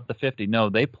and they're up to 50. No,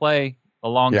 they play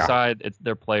alongside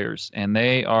their players, and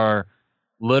they are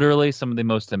literally some of the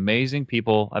most amazing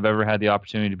people I've ever had the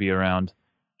opportunity to be around.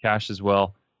 Cash as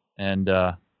well. And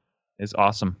it's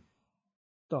awesome.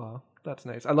 Oh, that's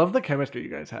nice. I love the chemistry you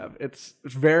guys have. It's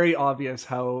very obvious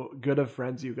how good of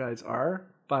friends you guys are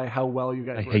by how well you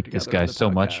guys work together. I hate this guy so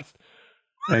much.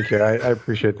 Thank you. I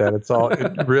appreciate that.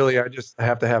 I just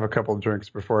have to have a couple of drinks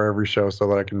before every show so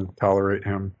that I can tolerate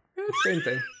him. Same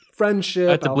thing. Friendship.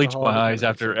 I have to bleach my eyes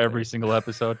after every single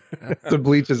episode. To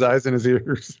bleach his eyes and his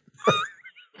ears.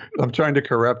 I'm trying to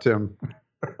corrupt him.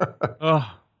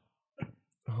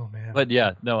 Oh man. But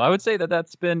yeah, no, I would say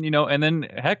that's been, and then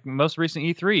heck, most recent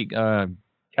E3,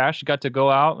 Cash got to go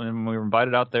out and we were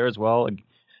invited out there as well.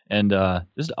 And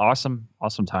just awesome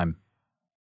time.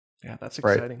 Yeah, that's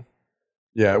exciting. Right.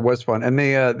 Yeah, it was fun. And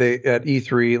they at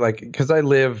E3, because I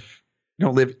live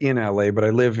in LA, but I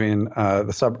live in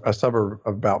a suburb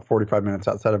of about 45 minutes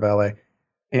outside of LA.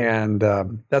 And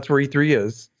that's where E3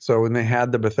 is. So when they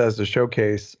had the Bethesda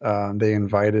showcase, they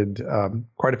invited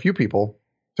quite a few people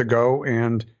to go.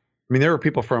 And I mean, there were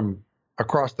people from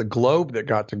across the globe that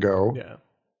got to go. Yeah.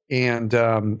 And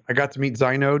I got to meet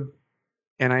Zynode,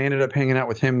 and I ended up hanging out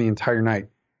with him the entire night.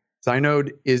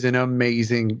 Zynode is an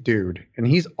amazing dude, and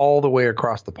he's all the way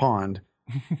across the pond.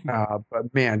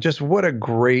 But man, just what a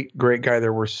great guy.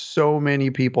 There were so many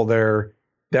people there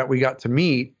that we got to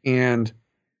meet, and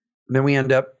then we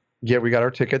we got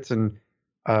our tickets, and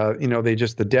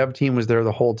the dev team was there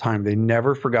the whole time. They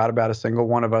never forgot about a single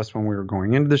one of us when we were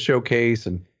going into the showcase,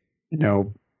 and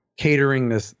catering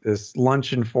this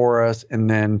luncheon for us. And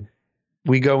then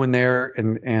we go in there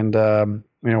and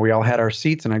we all had our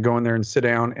seats, and I go in there and sit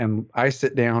down, and I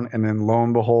sit down, and then lo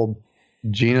and behold,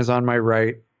 Gina's on my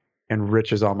right and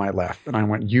Rich is on my left. And I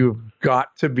went, you've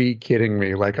got to be kidding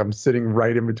me. Like, I'm sitting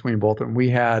right in between both of them. We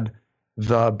had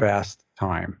the best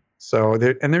time. So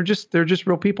they're just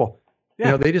real people.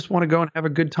 Yeah. They just want to go and have a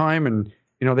good time. And,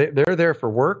 they're there for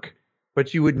work,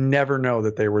 but you would never know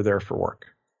that they were there for work.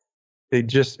 They're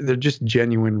just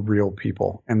genuine, real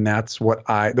people. And that's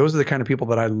those are the kind of people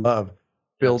that I love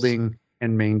building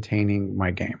and maintaining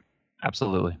my game.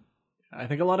 Absolutely. I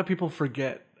think a lot of people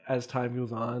forget as time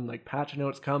goes on, like patch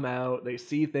notes come out, they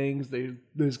see things,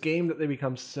 this game that they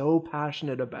become so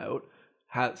passionate about,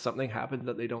 something happens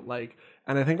that they don't like.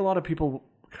 And I think a lot of people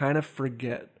kind of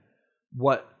forget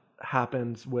what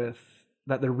happens with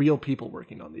that. They're real people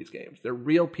working on these games. They're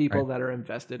real people that are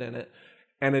invested in it.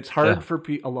 And it's hard for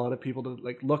a lot of people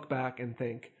to look back and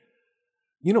think,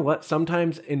 you know what?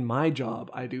 Sometimes in my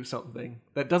job, I do something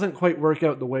that doesn't quite work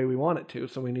out the way we want it to,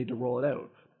 so we need to roll it out.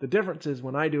 The difference is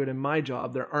when I do it in my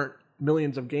job, there aren't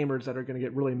millions of gamers that are going to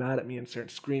get really mad at me and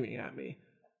start screaming at me.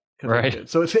 Right.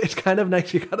 So it's kind of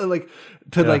nice. You gotta like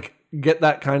get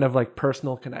that kind of like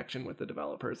personal connection with the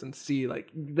developers and see like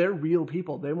they're real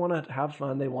people. They want to have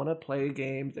fun. They want to play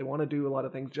games. They want to do a lot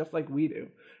of things just like we do.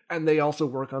 And they also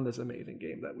work on this amazing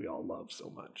game that we all love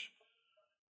so much.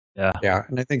 Yeah. Yeah.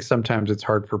 And I think sometimes it's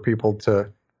hard for people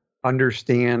to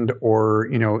understand or,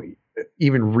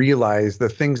 even realize the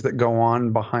things that go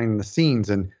on behind the scenes.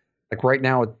 And like right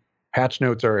now, patch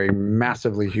notes are a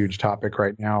massively huge topic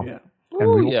right now. Yeah. And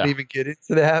we won't even get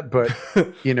into that, but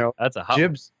that's a hot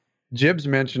Jibs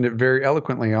mentioned it very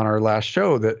eloquently on our last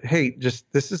show that, hey, this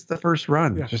is the first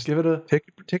run. Yeah, just give it a take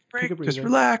a break. Just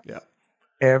relax. Yeah.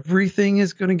 Everything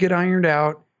is going to get ironed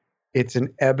out. It's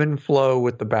an ebb and flow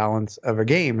with the balance of a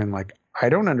game. And like, I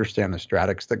don't understand the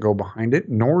stratics that go behind it,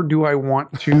 nor do I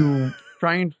want to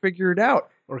try and figure it out.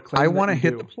 I want to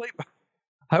hit the play button.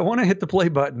 I want to hit the play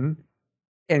button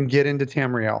and get into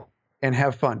Tamriel and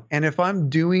have fun. And if I'm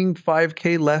doing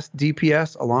 5K less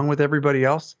DPS along with everybody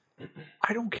else,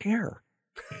 I don't care.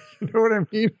 You know what I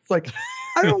mean? It's like,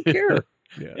 I don't care.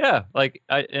 Yeah. Like,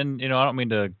 I don't mean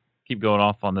to keep going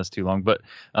off on this too long, but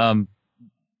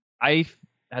I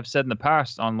have said in the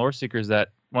past on Loreseekers that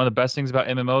one of the best things about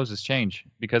MMOs is change,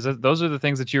 because those are the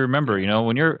things that you remember,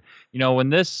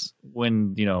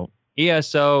 when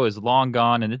ESO is long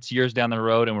gone and it's years down the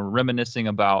road and we're reminiscing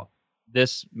about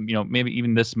this, maybe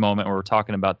even this moment where we're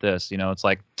talking about this, it's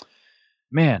like,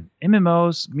 man,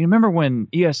 MMOs, you remember when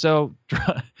ESO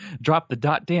dropped the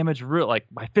dot damage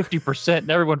by 50%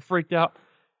 and everyone freaked out?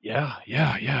 Yeah,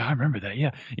 I remember that.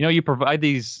 Yeah. You provide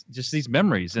these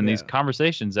memories and these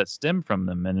conversations that stem from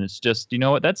them. And it's just,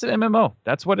 that's an MMO.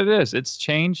 That's what it is. It's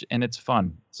change and it's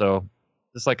fun. So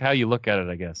it's like how you look at it,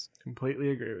 I guess.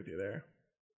 Completely agree with you there.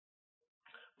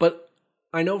 But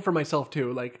I know for myself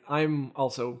too, like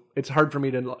it's hard for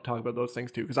me to talk about those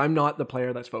things too, because I'm not the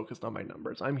player that's focused on my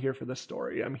numbers. I'm here for the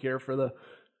story. I'm here for the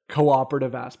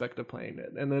cooperative aspect of playing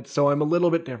it. And so I'm a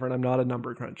little bit different. I'm not a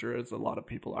number cruncher as a lot of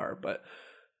people are, but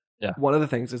yeah. One of the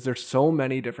things is there's so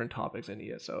many different topics in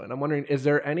ESO. And I'm wondering, is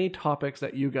there any topics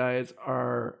that you guys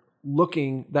are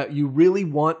looking that you really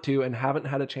want to and haven't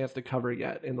had a chance to cover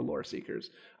yet in the Loreseekers?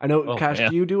 I know, Cash,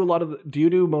 do you do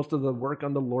most of the work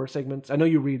on the lore segments? I know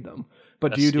you read them,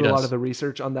 but do you do a lot of the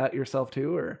research on that yourself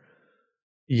too, or?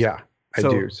 Yeah, I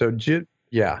do. So,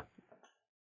 yeah.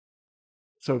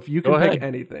 So if you can pick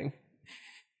anything.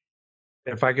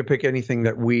 If I could pick anything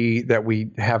that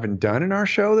we haven't done in our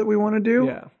show that we want to do.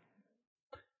 Yeah.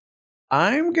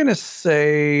 I'm going to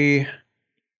say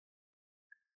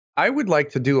I would like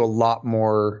to do a lot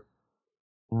more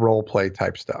role play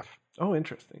type stuff. Oh,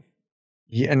 interesting.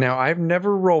 Yeah. Now, I've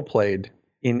never role played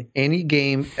in any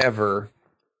game ever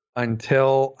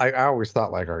until I always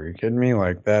thought, like, are you kidding me?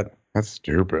 Like that's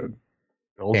stupid.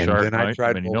 Old and shark, then I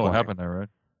tried. You know what happened there,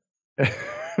 right?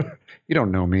 You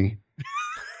don't know me.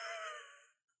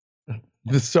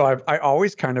 So I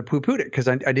always kind of poo-pooed it because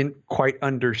I didn't quite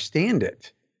understand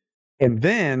it. And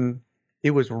then it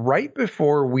was right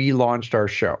before we launched our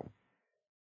show.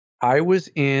 I was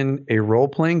in a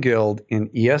role-playing guild in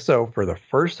ESO for the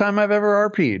first time I've ever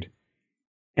RP'd.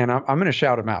 And I'm going to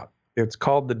shout them out. It's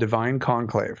called the Divine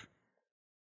Conclave.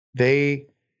 They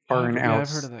are an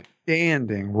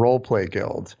outstanding role-play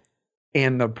guild.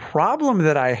 And the problem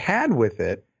that I had with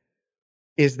it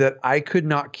is that I could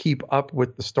not keep up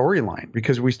with the storyline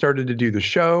because we started to do the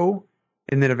show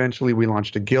and then eventually we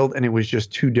launched a guild and it was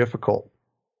just too difficult.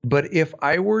 But if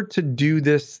I were to do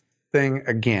this thing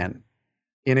again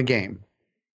in a game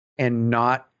and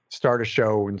not start a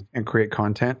show and create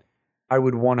content, I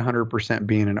would 100%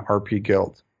 be in an RP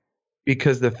guild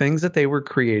because the things that they were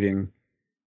creating,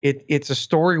 it's a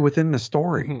story within the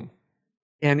story. Mm-hmm.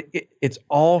 And it's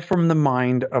all from the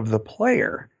mind of the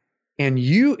player. And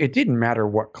it didn't matter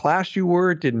what class you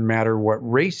were. It didn't matter what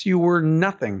race you were,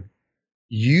 nothing.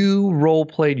 You role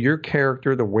played your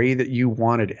character the way that you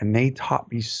wanted. And they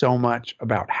taught me so much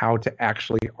about how to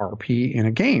actually RP in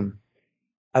a game.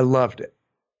 I loved it.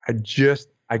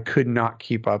 I could not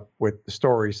keep up with the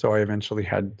story. So I eventually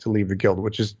had to leave the guild,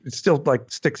 which is, it still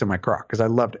like sticks in my craw because I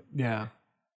loved it. Yeah.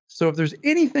 So if there's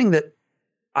anything that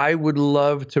I would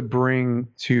love to bring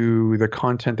to the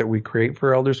content that we create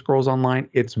for Elder Scrolls Online,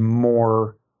 it's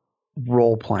more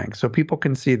role playing. So people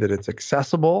can see that it's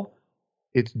accessible,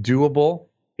 it's doable,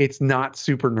 it's not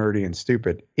super nerdy and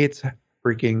stupid. It's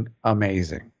freaking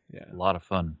amazing. Yeah. A lot of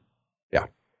fun. Yeah.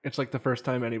 It's like the first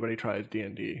time anybody tries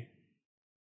D&D.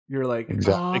 You're like,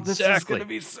 exactly. this is going to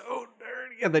be so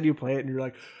nerdy and then you play it and you're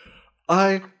like,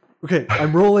 I'm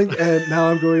rolling, and now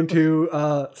I'm going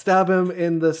to stab him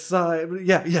in the side.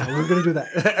 Yeah, we're going to do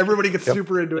that. Everybody gets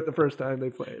super into it the first time they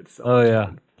play it. So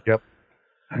fun. Yep.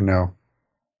 I know.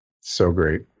 So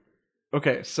great.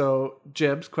 Okay, so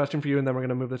Jibs, question for you, and then we're going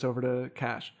to move this over to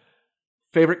Cash.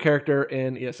 Favorite character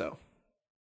in ESO?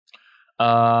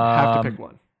 Have to pick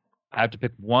one. I have to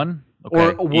pick one?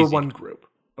 Okay, or easy. one group.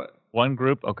 But one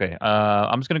group? Okay.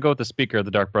 I'm just going to go with the Speaker of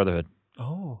the Dark Brotherhood.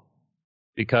 Oh.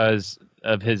 Because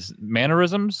of his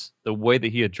mannerisms, the way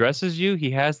that he addresses you,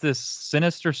 he has this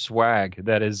sinister swag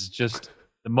that is just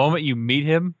the moment you meet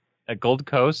him at Gold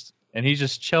Coast and he's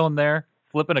just chilling there,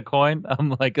 flipping a coin.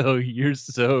 I'm like, oh, you're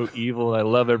so evil. I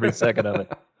love every second of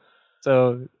it.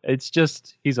 So it's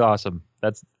just, he's awesome.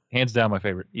 That's hands down my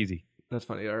favorite. Easy. That's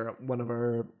funny. One of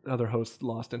our other hosts,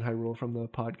 Lost in Hyrule from the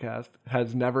podcast,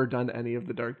 has never done any of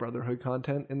the Dark Brotherhood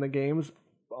content in the games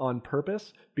on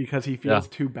purpose because he feels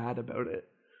too bad about it.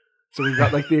 So we've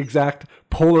got like the exact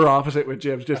polar opposite with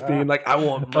Jibs, just being like, I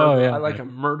want murder. I like a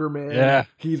murder man. Yeah.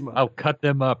 He's my. I'll cut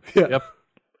them up. Yeah. Yep.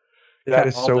 That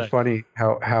is so funny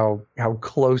how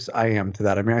close I am to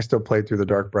that. I mean, I still played through the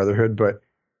Dark Brotherhood, but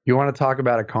you want to talk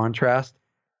about a contrast?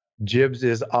 Jibs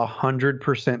is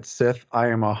 100% Sith. I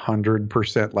am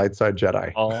 100% light side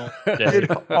Jedi.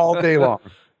 All day long.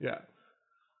 Yeah.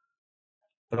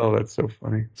 Oh, that's so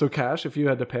funny. So, Cash, if you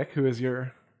had to pick, who is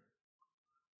your...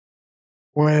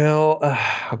 Well,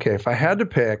 okay, if I had to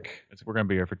pick... We're going to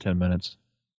be here for 10 minutes.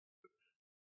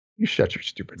 You shut your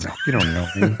stupid mouth. You don't know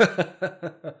me.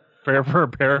 Fair for a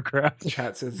paragraph.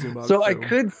 Chat says zoom out. So I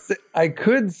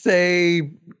could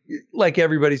say, like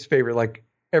everybody's favorite, like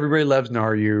everybody loves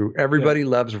Naryu, everybody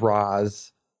loves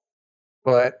Roz,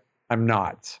 but I'm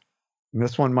not. And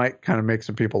this one might kind of make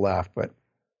some people laugh, but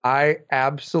I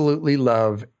absolutely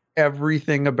love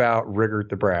everything about Rigert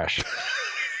the Brash.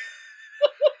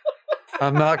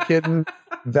 I'm not kidding.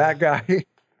 That guy,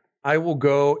 I will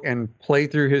go and play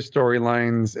through his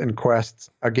storylines and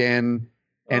quests again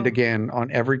and again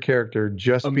on every character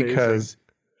just because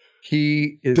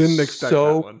he is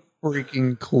so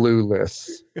freaking clueless.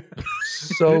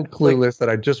 So clueless that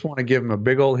I just want to give him a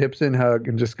big old hips and hug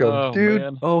and just go, dude.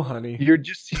 Man. Oh, honey.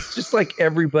 He's just like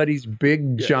everybody's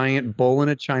big, giant bull in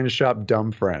a china shop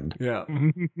dumb friend. Yeah.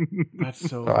 That's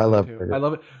so I love it. I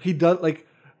love it. He does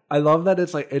I love that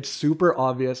it's super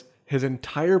obvious. His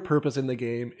entire purpose in the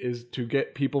game is to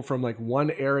get people from like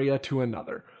one area to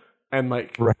another. And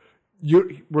like, we're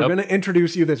going to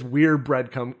introduce you this weird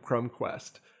breadcrumb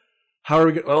quest. How are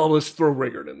we going to, let's throw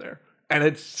Rigert in there. And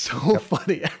it's so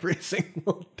funny every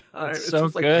single time. It's so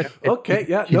good. Like, okay,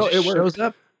 yeah, He it works. shows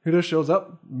up. He just shows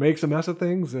up, makes a mess of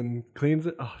things, and cleans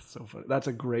it. Oh, it's so funny. That's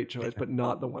a great choice, but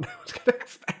not the one I was going to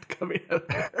expect coming out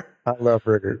there. I love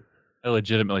Rigert. I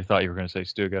legitimately thought you were going to say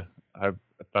Stuga. I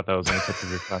thought that was on the tip of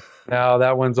your tongue. No,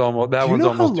 that one's almost. Do you know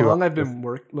almost how long I've been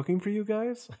looking for you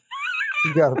guys?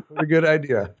 You got a pretty good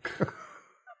idea.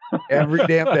 Every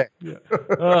damn day. Yeah.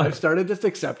 I started just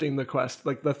accepting the quest.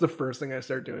 Like that's the first thing I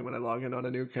start doing when I log in on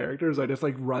a new character. Is I just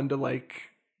like run to like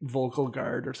Vocal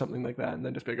Guard or something like that, and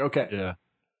then just be like, okay,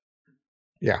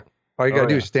 yeah. All you gotta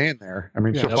do is stand there. I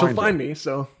mean, she'll find me,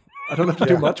 so I don't have to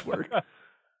do much work.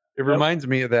 It reminds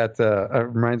me of that.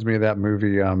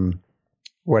 Movie,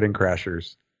 Wedding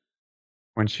Crashers,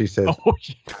 when she says,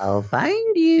 "I'll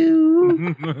find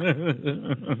you."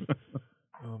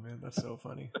 Oh man, that's so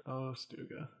funny. Oh,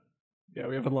 Stuga. Yeah,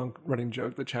 we have a long running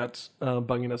joke. The chat's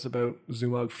bunging us about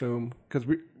Zumog Foom because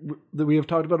we have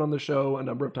talked about on the show a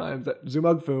number of times that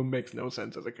Zumog Foom makes no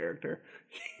sense as a character.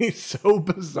 He's so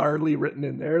bizarrely written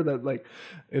in there that like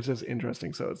it's just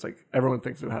interesting. So it's like everyone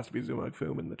thinks it has to be Zumog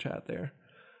Foom in the chat there.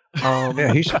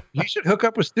 Yeah, he should hook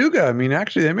up with Stuga. I mean,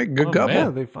 actually, they make a good couple. Yeah,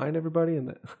 they find everybody in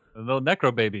the little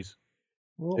necro babies.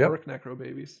 Little orc necro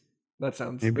babies. That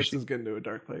sounds. This is getting to a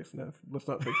dark place. No, let's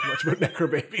not think too much about necro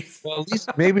babies. Well, at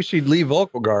least maybe she'd leave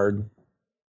Vocal Guard.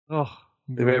 Oh,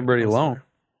 leave everybody alone.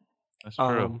 That's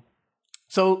true.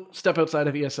 So, step outside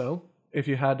of ESO. If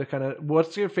you had to kind of,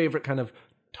 what's your favorite kind of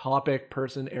topic,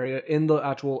 person, area in the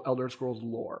actual Elder Scrolls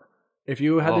lore? If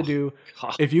you had to do,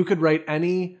 if you could write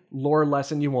any lore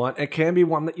lesson you want, it can be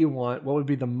one that you want. What would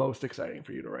be the most exciting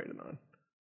for you to write it on?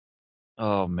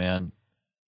 Oh man,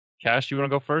 Cash, you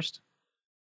want to go first?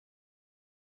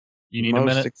 You need most a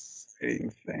minute.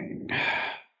 Exciting thing.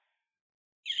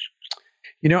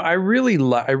 You know, I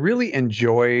really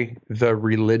enjoy the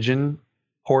religion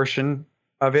portion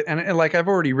of it, and like I've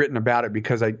already written about it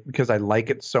because I like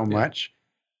it so much.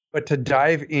 But to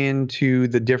dive into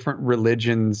the different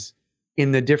religions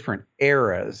in the different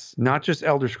eras, not just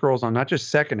Elder Scrolls not just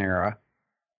Second Era,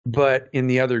 but in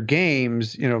the other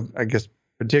games, you know, I guess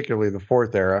particularly the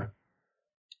Fourth Era,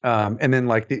 and then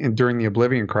like during the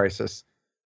Oblivion Crisis.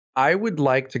 I would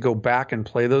like to go back and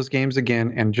play those games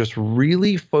again and just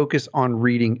really focus on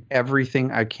reading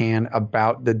everything I can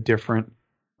about the different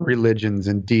religions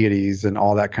and deities and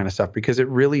all that kind of stuff, because it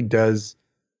really does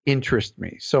interest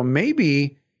me. So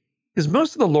maybe, because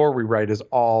most of the lore we write is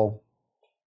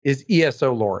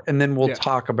ESO lore. And then we'll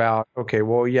talk about, okay,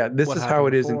 well, yeah, this is how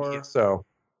it is in ESO.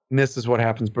 And this is what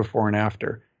happens before and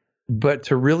after. But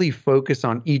to really focus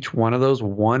on each one of those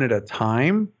one at a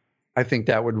time, I think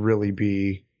that would really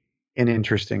be an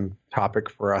interesting topic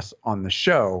for us on the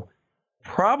show.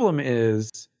 Problem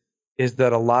is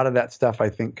that a lot of that stuff I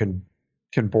think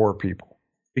can bore people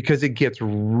because it gets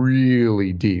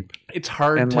really deep. It's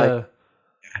hard to.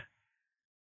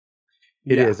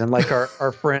 It is, and like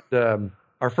our friend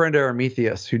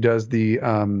Aramithius, who does the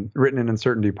Written in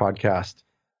Uncertainty podcast,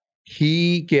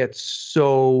 he gets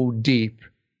so deep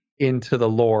into the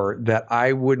lore that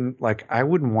I wouldn't want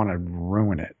to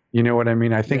ruin it. You know what I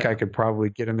mean? I think I could probably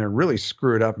get in there and really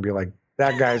screw it up and be like,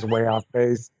 that guy's way off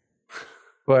base.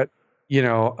 But,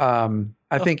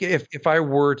 I think if I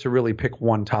were to really pick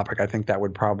one topic, I think that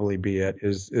would probably be it,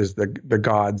 is the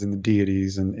gods and the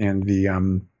deities and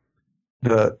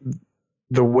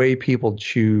the way people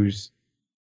choose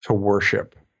to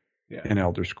worship in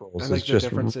Elder Scrolls. And like the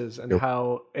differences and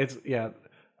how it's,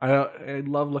 I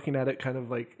love looking at it kind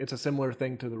of like it's a similar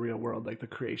thing to the real world, like the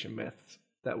creation myths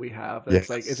that we have. It's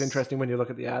like, it's interesting when you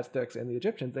look at the Aztecs and the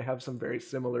Egyptians, they have some very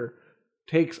similar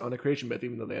takes on a creation myth,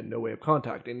 even though they had no way of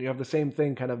contacting. You have the same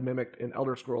thing kind of mimicked in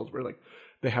Elder Scrolls, where like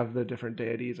they have the different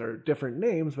deities or different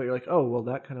names, but you're like, oh, well,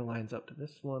 that kind of lines up to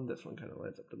this one kind of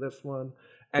lines up to this one.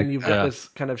 And you've got this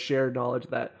kind of shared knowledge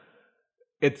that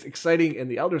it's exciting in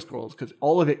the Elder Scrolls because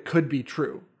all of it could be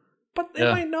true, but they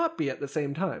might not be at the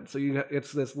same time. So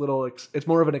it's this little, it's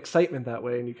more of an excitement that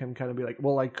way. And you can kind of be like,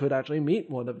 well, I could actually meet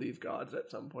one of these gods at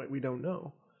some point. We don't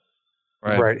know.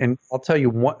 Right. And I'll tell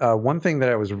you one thing that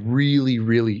I was really,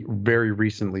 really very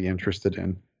recently interested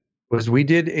in was we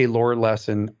did a lore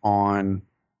lesson on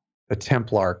the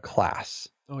Templar class.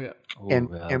 Oh yeah.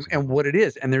 And what it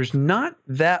is. And there's not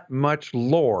that much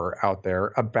lore out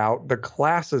there about the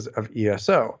classes of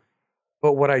ESO.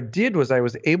 But what I did was I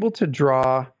was able to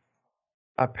draw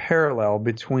a parallel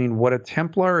between what a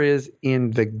Templar is in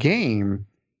the game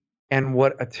and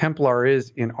what a Templar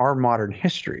is in our modern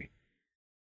history.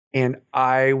 And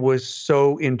I was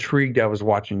so intrigued. I was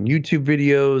watching YouTube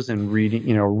videos and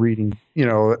reading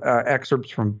excerpts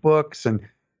from books and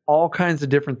all kinds of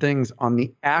different things on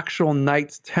the actual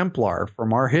Knights Templar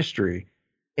from our history.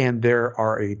 And there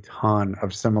are a ton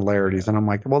of similarities. And I'm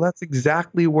like, well, that's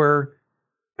exactly where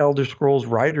Elder Scrolls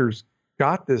writers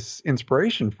got this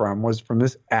inspiration from, was from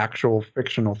this actual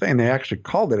fictional thing. They actually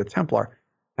called it a Templar.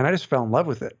 And I just fell in love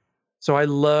with it. So I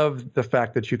love the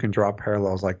fact that you can draw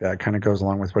parallels like that. It kind of goes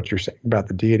along with what you're saying about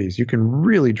the deities. You can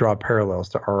really draw parallels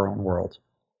to our own world.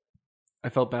 I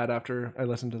felt bad after I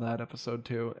listened to that episode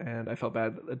too, and I felt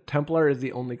bad. The Templar is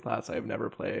the only class I've never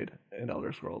played in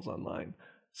Elder Scrolls Online.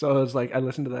 So I was like, I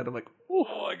listened to that, I'm like,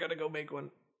 oh, I gotta go make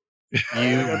one.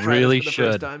 You really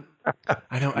should.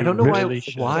 I don't know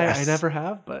why I never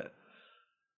have, but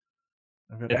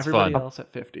I've got everybody else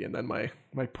at 50, and then my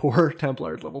poor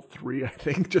Templar is level 3, I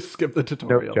think. Just skip the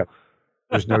tutorial.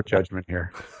 There's no judgment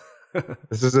here.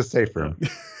 This is a safe room.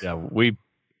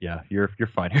 You're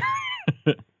fine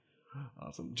here.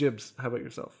 Awesome. Jibs, how about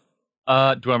yourself?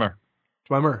 Dwemer.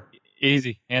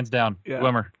 Easy, hands down. Yeah.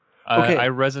 Dwemer. Okay. I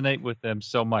resonate with them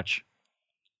so much.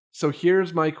 So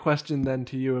here's my question then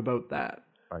to you about that.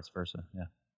 Vice versa, yeah.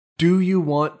 Do you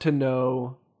want to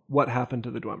know what happened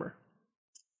to the Dwemer?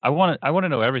 I want to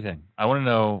know everything. I want to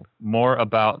know more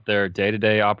about their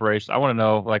day-to-day operations. I want to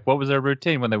know, like, what was their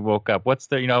routine when they woke up? What's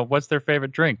their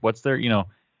favorite drink? What's their,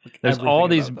 there's all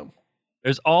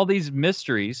these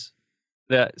mysteries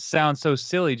that sound so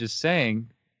silly just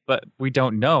saying, but we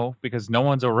don't know because no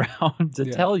one's around to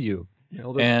tell you.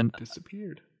 And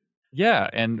disappeared. Yeah,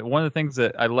 and one of the things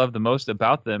that I love the most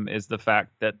about them is the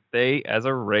fact that they, as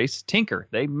a race, tinker.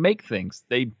 They make things.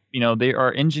 They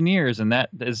are engineers, and that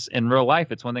is in real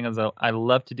life. It's one thing I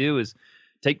love to do is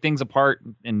take things apart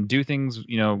and do things,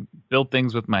 build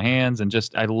things with my hands, and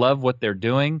just I love what they're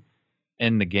doing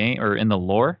in the game or in the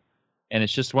lore. And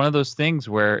it's just one of those things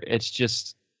where it's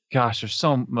just, gosh, there's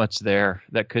so much there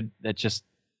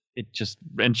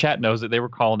and chat knows that they were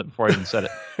calling it before I even said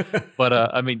it. But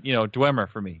Dwemer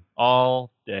for me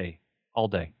all day.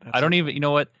 I don't even,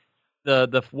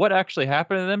 the what actually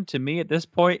happened to them to me at this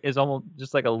point is almost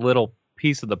just like a little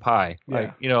piece of the pie.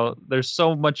 Yeah. Like, there's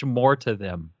so much more to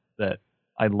them that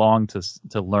I long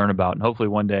to learn about, and hopefully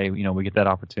one day, we get that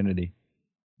opportunity.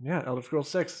 Yeah, Elder Scrolls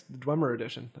 6, the Dwemer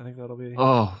edition. I think that'll be.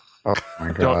 Oh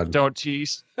my God! don't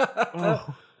tease.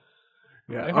 Oh.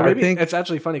 Yeah, or maybe it's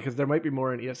actually funny because there might be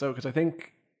more in ESO because I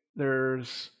think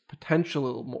there's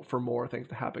potential for more things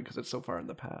to happen because it's so far in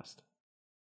the past.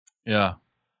 Yeah.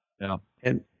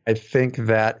 And I think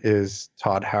that is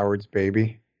Todd Howard's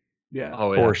baby. Yeah.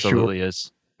 Oh, it absolutely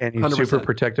is. And he's 100%. super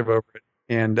protective over it.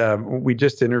 And we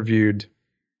just interviewed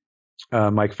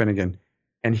Mike Finnegan,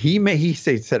 and he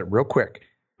said it real quick,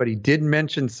 but he did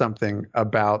mention something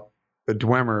about the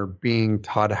Dwemer being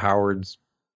Todd Howard's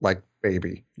like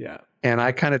baby. Yeah. And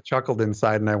I kind of chuckled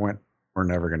inside, and I went, "We're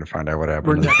never going to find out what happened."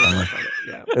 We're never going to find it.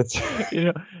 Yeah. It's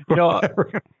you know,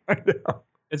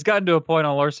 it's gotten to a point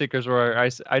on Loreseekers where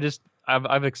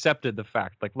I've accepted the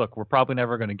fact. Like, look, we're probably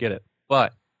never going to get it,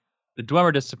 but the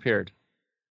Dwemer disappeared.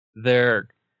 Their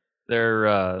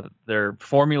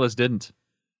formulas didn't.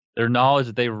 Their knowledge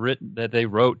that they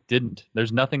wrote didn't.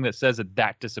 There's nothing that says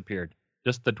that disappeared.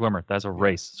 Just the Dwemer. That's a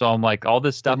race. So I'm like, all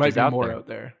this stuff is out there. Out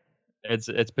there.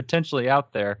 It's potentially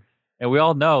out there, and we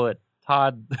all know that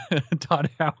Todd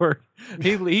Howard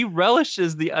he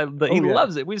relishes he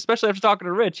loves it. Especially after talking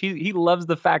to Rich, he loves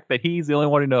the fact that he's the only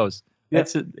one who knows.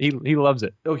 That's it. He loves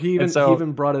it. Oh, he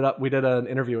even brought it up. We did an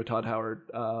interview with Todd Howard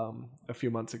a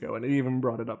few months ago, and he even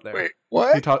brought it up there. Wait,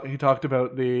 what? He talked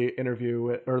about the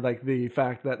interview or like the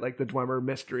fact that like the Dwemer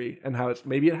mystery and how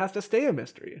maybe it has to stay a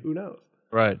mystery. Who knows?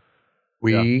 Right.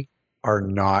 We are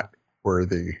not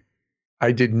worthy.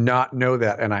 I did not know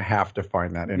that, and I have to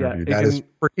find that interview. That is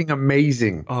freaking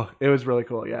amazing. Oh, it was really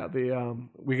cool. Yeah,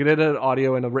 we did an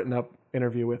audio and a written up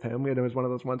interview with him, and it was one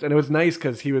of those ones, and it was nice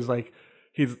because he was like,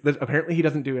 apparently he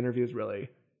doesn't do interviews really,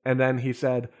 and then he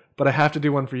said, "But I have to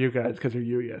do one for you guys because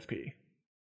you're UESP,"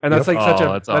 and that's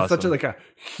such a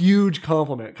huge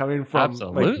compliment coming from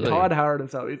like Todd Howard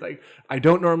himself. He's like, I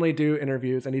don't normally do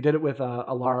interviews, and he did it with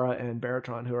Alara and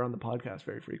Baratron, who are on the podcast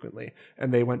very frequently,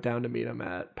 and they went down to meet him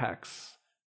at PAX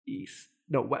East.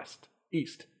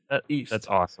 That's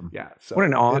awesome. Yeah, so what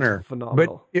an honor!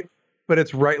 Phenomenal. But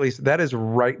it's that is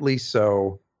rightly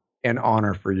so an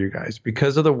honor for you guys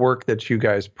because of the work that you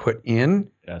guys put in.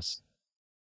 Yes.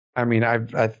 I mean,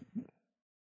 I've said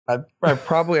it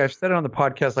on the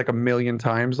podcast like a million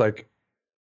times. Like,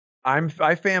 I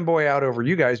fanboy out over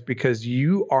you guys because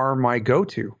you are my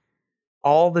go-to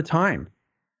all the time.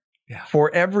 Yeah.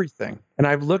 For everything. And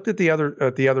I've looked at the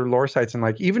other lore sites, and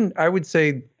like, even I would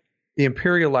say the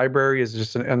Imperial Library is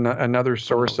just another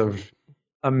source of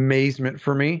amazement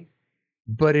for me.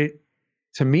 But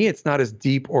to me, it's not as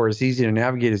deep or as easy to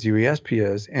navigate as UESP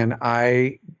is. And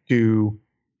I do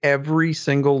every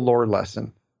single lore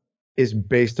lesson is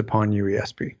based upon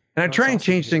UESP. And I try and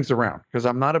change things around because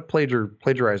I'm not a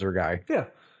plagiarizer guy. Yeah.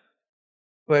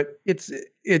 But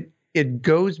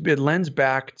it lends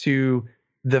back to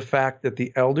the fact that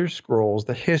the Elder Scrolls,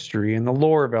 the history and the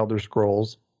lore of Elder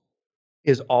Scrolls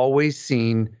is always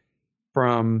seen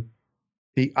from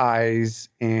the eyes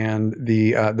and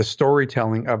the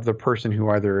storytelling of the person who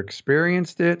either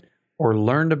experienced it or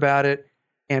learned about it,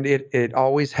 and it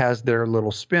always has their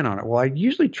little spin on it. Well, I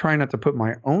usually try not to put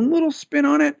my own little spin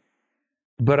on it,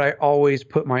 but I always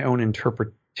put my own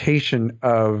interpretation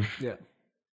of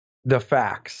the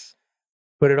facts.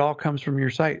 But it all comes from your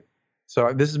site.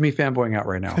 So this is me fanboying out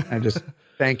right now. I just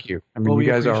thank you. I mean, you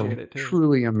guys are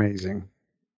truly amazing.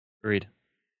 Agreed.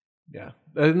 Yeah.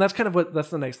 And that's kind of that's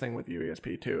the nice thing with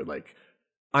UESP too. Like,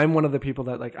 I'm one of the people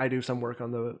that like, I do some work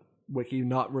on the wiki,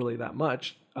 not really that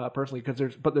much personally,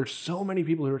 because there's so many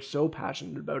people who are so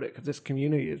passionate about it because this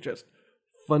community is just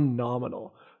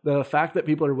phenomenal. The fact that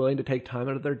people are willing to take time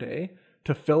out of their day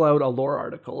to fill out a lore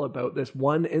article about this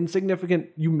one insignificant,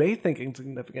 you may think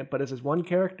insignificant, but it's this one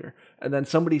character. And then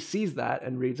somebody sees that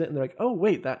and reads it and they're like, oh,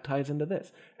 wait, that ties into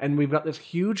this. And we've got this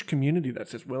huge community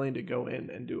that's just willing to go in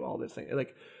and do all this thing.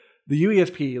 Like the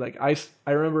UESP, like I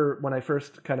remember when I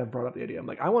first kind of brought up the idea, I'm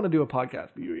like, I want to do a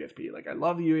podcast with UESP. Like I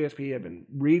love the UESP. I've been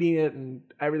reading it and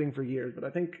everything for years, but I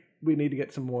think we need to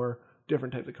get some more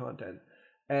different types of content.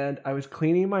 And I was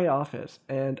cleaning my office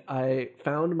and I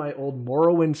found my old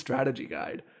Morrowind strategy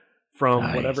guide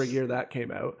from whatever year that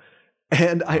came out.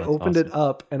 And I opened it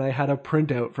up and I had a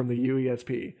printout from the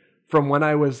UESP from when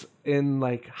I was in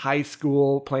like high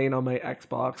school playing on my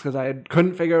Xbox because I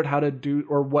couldn't figure out how to do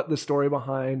or what the story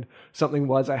behind something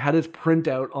was. I had his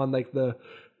printout on like the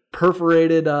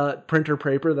perforated printer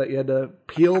paper that you had to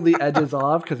peel the edges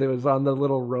off because it was on the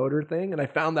little rotor thing. And I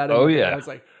found that. I was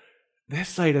like, this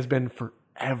site has been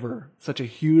forever such a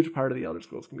huge part of the Elder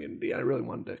Scrolls community. I really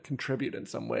wanted to contribute in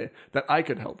some way that I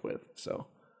could help with. So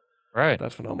right,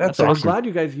 that's phenomenal. That's so awesome. I'm glad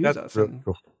you guys use us. Really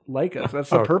cool. like us. That's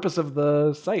the purpose of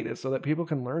the site, is so that people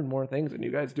can learn more things. And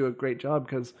you guys do a great job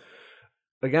because,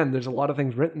 again, there's a lot of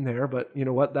things written there, but you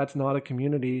know what? That's not a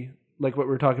community like what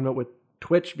we were talking about with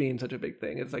Twitch being such a big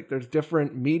thing. It's like there's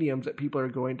different mediums that people are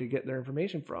going to get their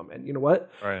information from. And you know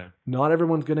what? Right. Not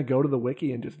everyone's going to go to the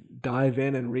wiki and just dive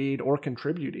in and read or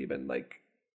contribute even. Like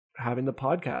having the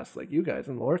podcast like you guys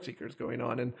and Loreseekers going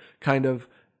on and kind of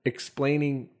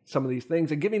explaining some of these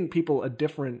things and giving people a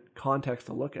different context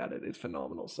to look at it is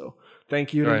phenomenal. So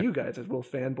thank you to you guys, as we'll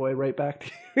fanboy right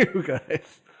back to you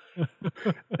guys.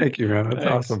 Thank you, man. That's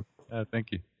awesome.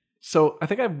 Thank you. So I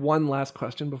think I have one last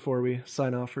question before we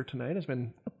sign off for tonight. It's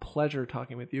been a pleasure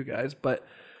talking with you guys, but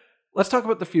let's talk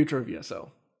about the future of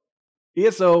ESO.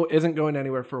 ESO isn't going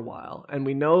anywhere for a while, and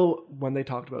we know when they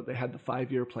talked about, they had the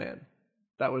 5-year plan.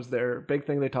 That was their big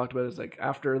thing they talked about, is like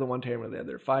after the one tamer, they had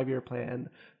their 5-year plan.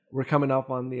 We're coming up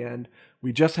on the end.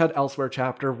 We just had Elsewhere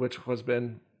chapter, which has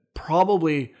been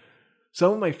probably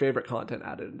some of my favorite content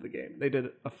added into the game. They did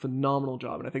a phenomenal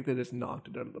job, and I think they just knocked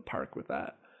it out of the park with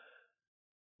that.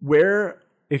 Where,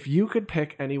 if you could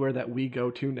pick anywhere that we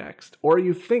go to next, or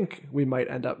you think we might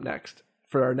end up next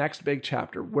for our next big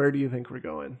chapter, where do you think we're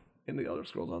going in the Elder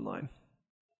Scrolls Online?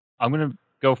 I'm going to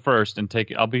go first and take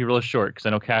it. I'll be really short because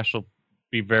I know Cash will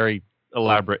be very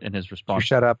elaborate in his response. You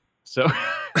shut up. So,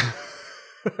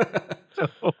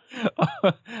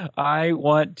 I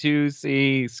want to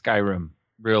see Skyrim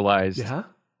realized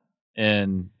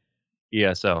in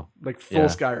ESO. Like full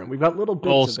Skyrim. We've got little bits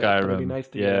full of Skyrim. it, but it'd be nice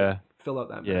to fill out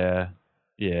that map.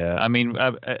 Yeah. I mean,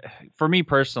 for me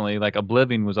personally, like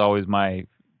Oblivion was always my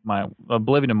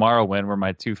Oblivion and Morrowind were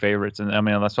my two favorites, and I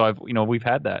mean that's why we've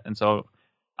had that, and so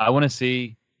I want to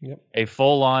see a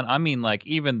full on. I mean, like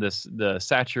even the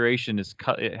saturation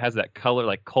it has that color,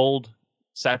 like cold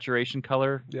saturation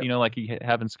color, like you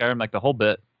have in Skyrim, like the whole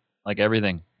bit, like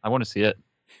everything. I want to see it.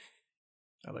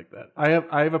 I like that.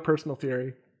 I have a personal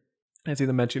theory. I see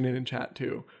them mentioning it in chat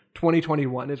too.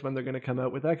 2021 is when they're going to come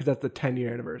out with that because that's the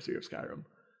 10-year anniversary of Skyrim.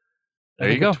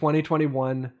 There you go.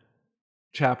 2021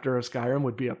 chapter of Skyrim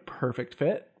would be a perfect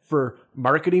fit for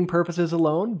marketing purposes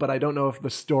alone, but I don't know if the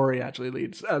story actually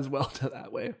leads as well to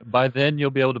that way. By then,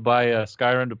 you'll be able to buy a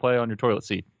Skyrim to play on your toilet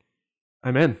seat.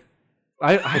 I'm in.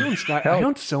 I own I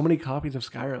own so many copies of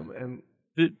Skyrim, and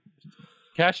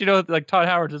Cash, like Todd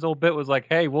Howard's his old bit was like,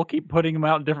 "Hey, we'll keep putting them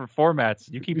out in different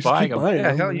formats. You keep buying them.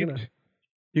 Yeah, hell,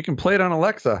 you can play it on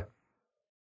Alexa."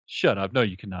 Shut up! No,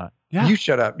 you cannot. Yeah. You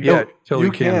shut up. Yeah, no,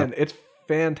 you can. It's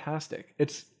fantastic.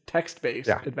 It's text-based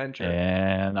adventure,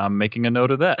 and I'm making a note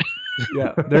of that.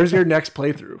 Yeah, there's your next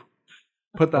playthrough.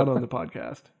 Put that on the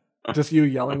podcast. Just you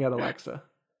yelling at Alexa.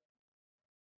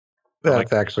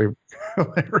 That's actually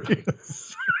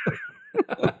hilarious.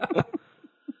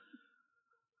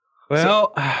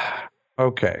 Well,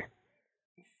 okay.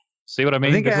 See what I mean?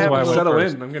 I think I have to settle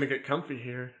in. I'm going to get comfy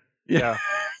here. Yeah.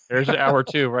 There's hour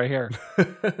 2 right here.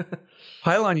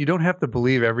 Pylon, you don't have to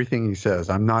believe everything he says.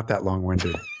 I'm not that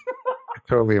long-winded. I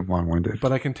totally am long-winded.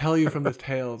 But I can tell you from the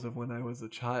tales of when I was a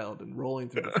child and rolling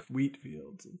through the wheat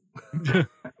fields.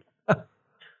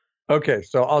 Okay,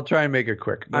 so I'll try and make it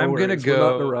quick. I'm going to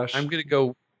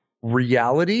go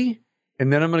reality,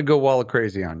 and then I'm going to go wall of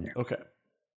crazy on you. Okay.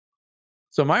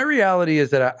 So my reality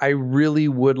is that I really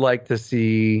would like to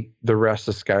see the rest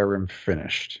of Skyrim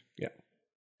finished. Yeah.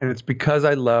 And it's because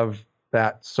I love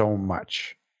that so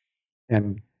much.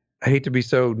 And I hate to be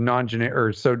so non-generic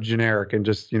or so generic and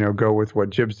just, go with what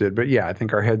Jibs did. But yeah, I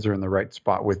think our heads are in the right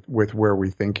spot with where we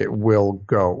think it will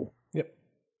go. Yep.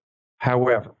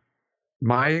 However,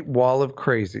 my wall of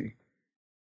crazy,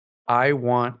 I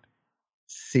want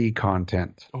sea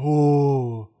content.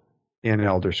 Oh. In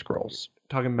Elder Scrolls.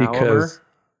 Talking Malabar?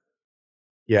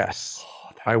 Yes.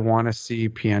 I want to see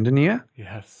Piandania.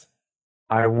 Yes.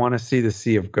 I want to see the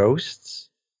Sea of Ghosts.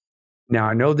 Now,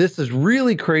 I know this is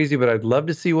really crazy, but I'd love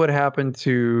to see what happened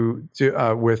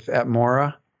with at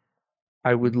Mora.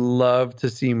 I would love to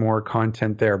see more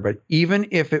content there. But even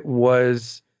if it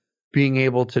was being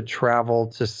able to travel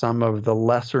to some of the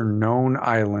lesser known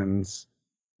islands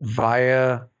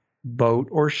via boat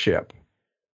or ship,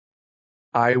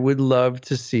 I would love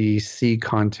to see sea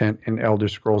content in Elder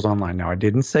Scrolls Online. Now, I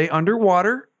didn't say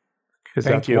underwater because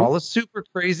that's wall is super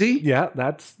crazy. Yeah,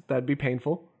 that'd be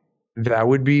painful. That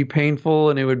would be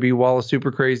painful, and it would be wall is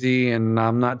super crazy. And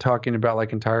I'm not talking about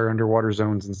like entire underwater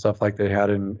zones and stuff like they had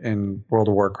in World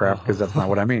of Warcraft, because that's not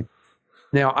what I mean.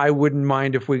 Now, I wouldn't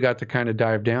mind if we got to kind of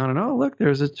dive down and, oh, look,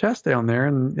 there's a chest down there,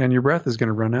 and your breath is going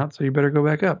to run out, so you better go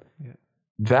back up. Yeah.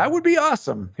 That would be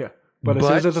awesome. Yeah, but as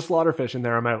soon as there's a slaughterfish in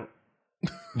there, I'm out.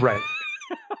 Right.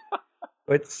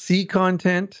 But sea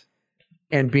content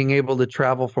and being able to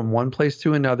travel from one place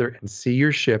to another and see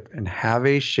your ship and have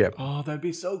a ship Oh, that'd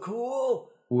be so cool.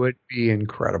 would be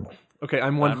incredible. Okay,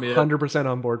 I'm 100%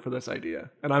 on board for this idea.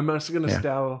 And I'm just going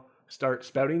to start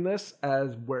spouting this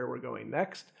as where we're going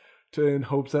next in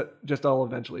hopes that just I'll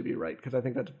eventually be right, because I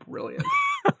think that's brilliant.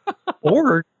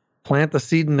 Or plant the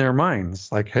seed in their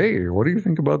minds. Like, hey, what do you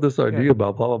think about this idea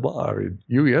about blah, blah, blah? I mean,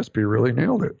 UESP really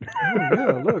nailed it. Oh,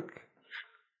 yeah, look.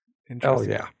 Interesting.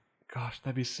 Oh, yeah. Gosh,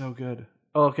 that'd be so good.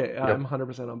 Oh, okay, I'm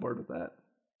 100% on board with that.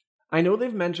 I know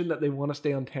they've mentioned that they want to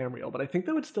stay on Tamriel, but I think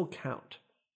that would still count.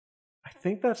 I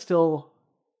think that's still...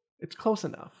 It's close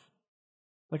enough.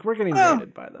 Like, we're getting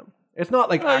raided by them. It's not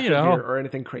like Akavir or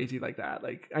anything crazy like that.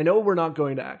 Like, I know we're not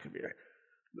going to Akavir.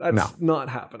 That's not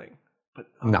happening. But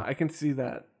I can see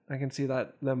that. I can see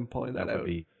that them pulling that out.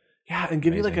 Yeah, and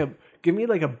give me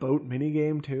like a boat mini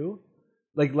game too.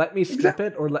 Like, let me skip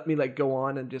it, or let me like go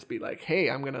on and just be like, hey,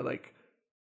 I'm gonna like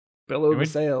billow the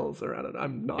sails, or I don't know.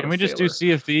 I'm not. Can we just do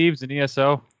Sea of Thieves and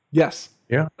ESO? Yes.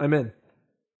 Yeah, I'm in.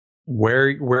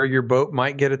 Where your boat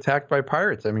might get attacked by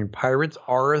pirates. I mean, pirates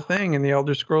are a thing in the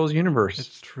Elder Scrolls universe.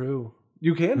 It's true.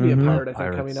 You can be a pirate, I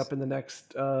think, coming up in the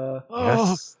next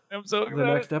yes. I'm so excited. The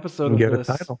next episode of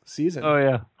this season. Oh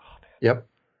yeah. Yep.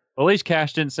 Well, at least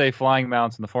Cash didn't say flying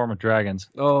mounts in the form of dragons.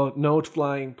 Oh, no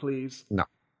flying, please. No.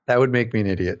 That would make me an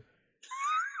idiot.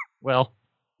 Well,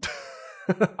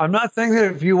 I'm not saying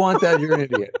that if you want that, you're an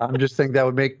idiot. I'm just saying that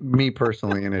would make me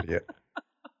personally an idiot.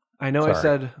 I know. Sorry. I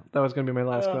said that was going to be my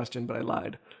last question, but I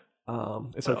lied.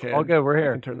 It's okay. All good. We're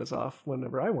here. I can turn this off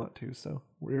whenever I want to. So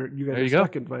you guys are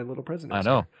stuck in my little prison. I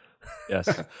know.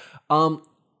 Yes.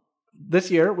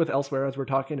 This year with Elsewhere, as we're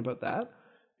talking about that,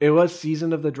 it was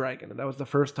Season of the Dragon, and that was the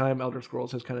first time Elder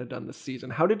Scrolls has kind of done this season.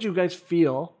 How did you guys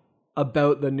feel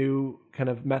about the new kind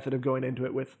of method of going into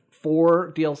it with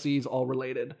 4 DLCs all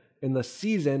related in the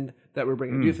season that we're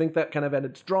bringing? Do you think that kind of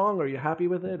ended strong? Are you happy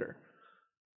with it, or?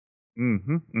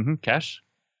 Cash?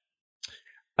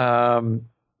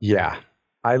 Yeah.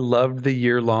 I loved the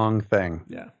year-long thing.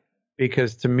 Yeah.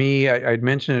 Because to me, I'd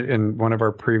mentioned it in one of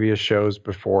our previous shows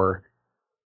before.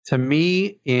 To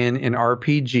me, in an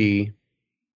RPG,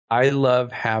 I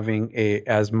love having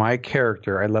as my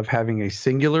character, I love having a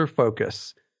singular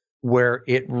focus where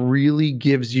it really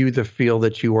gives you the feel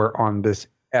that you are on this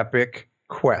epic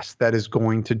quest that is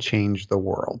going to change the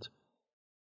world.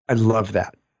 I love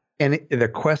that. And the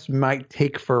quest might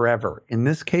take forever. In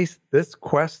this case, this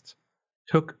quest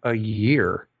took a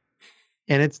year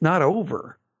and it's not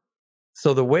over.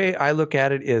 So the way I look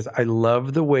at it is I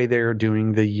love the way they're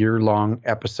doing the year-long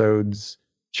episodes,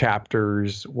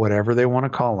 chapters, whatever they want to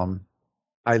call them.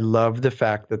 I love the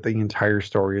fact that the entire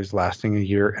story is lasting a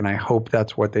year, and I hope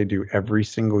that's what they do every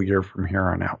single year from here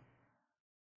on out.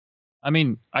 I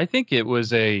mean, I think it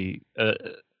was an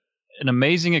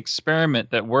amazing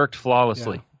experiment that worked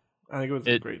flawlessly. Yeah. I think it was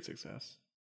a great success.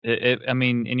 I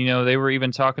mean, and they were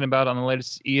even talking about on the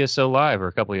latest ESO Live, or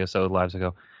a couple ESO Lives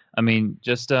ago. I mean,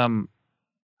 just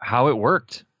how it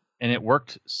worked, and it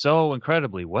worked so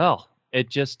incredibly well.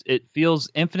 It feels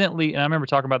infinitely, and I remember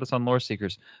talking about this on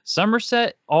Loreseekers.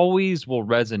 Somerset always will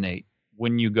resonate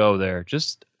when you go there.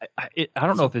 Just I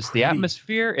don't know if it's the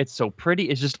atmosphere. It's so pretty.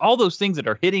 It's just all those things that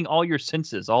are hitting all your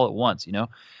senses all at once,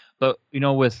 But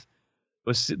with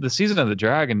the Season of the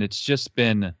Dragon, it's just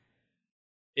been.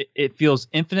 It feels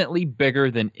infinitely bigger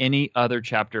than any other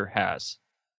chapter has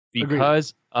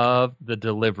because of the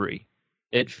delivery.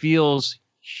 It feels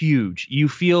huge. You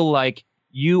feel like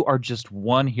you are just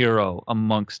one hero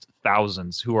amongst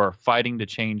thousands who are fighting to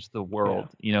change the world,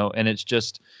 and it's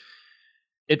just,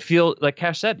 it feels like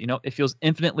Cash said, it feels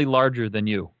infinitely larger than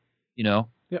you,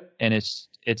 Yep. And it's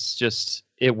just,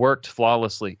 it worked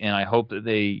flawlessly. And I hope that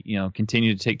they,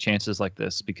 continue to take chances like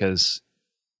this because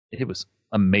it was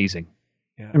amazing.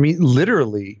 Yeah. I mean, it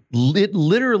literally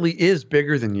is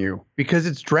bigger than you because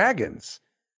it's dragons.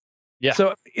 Yeah.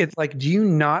 So it's like, do you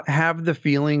not have the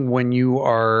feeling when you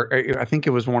are, I think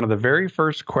it was one of the very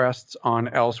first quests on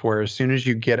Elsewhere, as soon as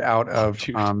you get out of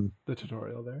the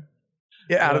tutorial there.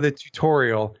 Yeah, out of the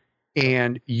tutorial,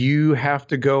 and you have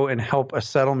to go and help a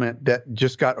settlement that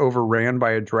just got overran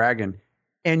by a dragon.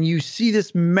 And you see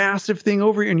this massive thing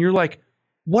over you, and you're like,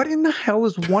 what in the hell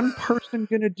is one person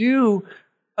going to do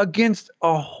against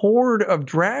a horde of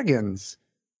dragons?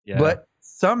 Yeah. But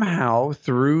somehow,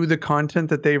 through the content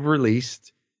that they've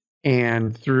released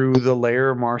and through the Lair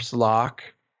of Marsalok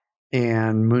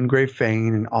and Moongrave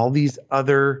Fane and all these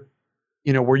other,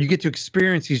 where you get to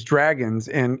experience these dragons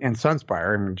and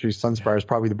Sunspire. I mean, Sunspire is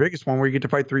probably the biggest one where you get to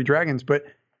fight 3 dragons, but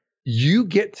you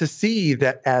get to see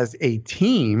that as a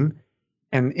team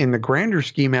and in the grander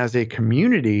scheme as a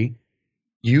community,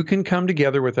 you can come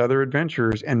together with other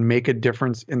adventurers and make a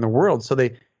difference in the world. So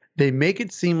they make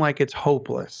it seem like it's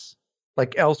hopeless,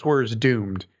 like Elsewhere is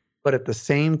doomed. But at the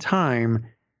same time,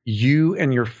 you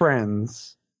and your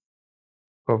friends,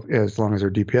 well, as long as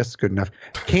their DPS is good enough,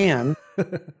 can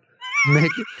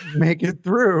make it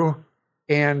through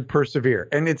and persevere.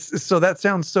 And it's so that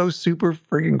sounds so super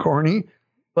freaking corny,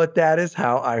 but that is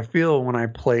how I feel when I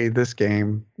play this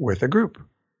game with a group.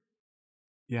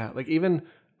 Yeah, like even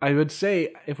I would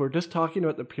say if we're just talking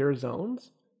about the pure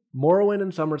zones, Morrowind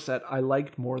and Somerset I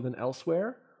liked more than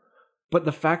Elsewhere. But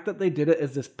the fact that they did it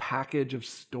as this package of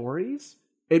stories,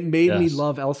 it made me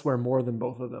love Elsewhere more than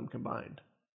both of them combined.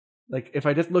 Like if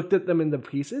I just looked at them in the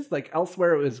pieces, like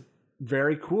Elsewhere was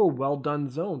very cool, well done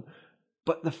zone.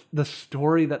 But the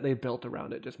story that they built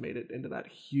around it just made it into that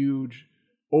huge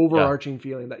overarching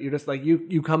feeling that you're just like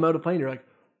you come out of playing, you're like,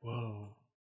 whoa,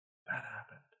 that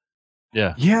happened.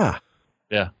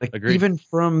 Yeah. Like agreed.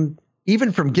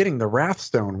 even from getting the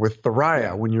Wrathstone with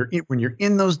Thoraya, when you're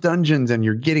in those dungeons and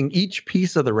you're getting each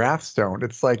piece of the Wrathstone,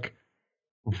 it's like,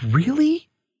 really?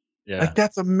 Yeah. Like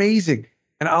that's amazing.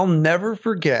 And I'll never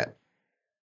forget.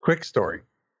 Quick story.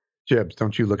 Jibs,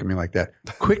 don't you look at me like that.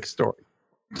 Quick story.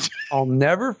 I'll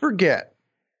never forget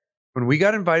when we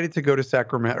got invited to go to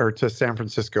Sacramento or to San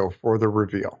Francisco for the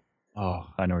reveal. Oh,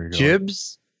 I know where you're going.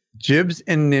 Jibs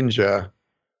and Ninja,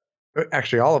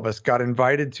 actually all of us got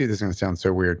invited to, this is going to sound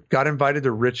so weird, got invited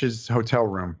to Rich's hotel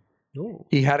room. Ooh.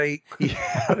 He had a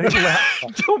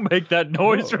laptop. Don't make that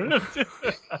noise.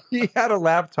 He had a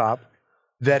laptop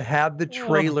that had the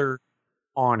trailer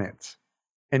on it.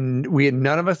 And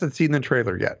none of us had seen the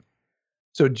trailer yet.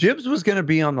 So Jibs was going to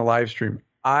be on the live stream.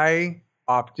 I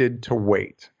opted to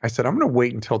wait. I said, I'm going to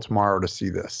wait until tomorrow to see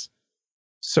this.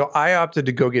 So I opted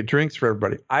to go get drinks for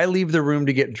everybody. I leave the room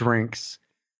to get drinks.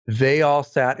 They all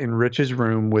sat in Rich's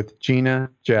room with Gina,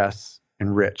 Jess,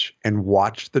 and Rich and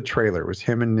watched the trailer. It was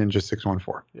him and Ninja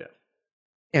 614. Yeah.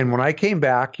 And when I came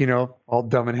back, all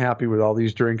dumb and happy with all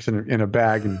these drinks in a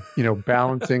bag and,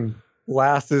 balancing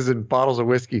glasses and bottles of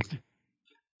whiskey.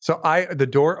 So the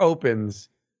door opens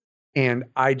and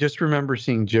I just remember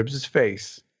seeing Jibs'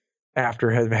 face after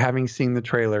having seen the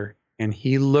trailer. And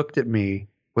he looked at me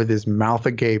with his mouth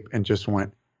agape and just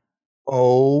went,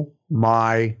 "Oh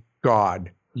my God,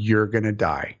 you're going to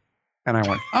die." And I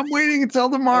went, "I'm waiting until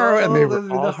tomorrow." And they were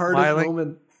all the hardest smiling.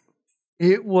 moment.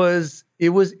 It was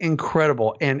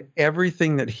incredible. And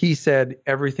everything that he said,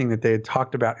 everything that they had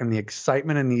talked about, and the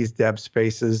excitement in these devs'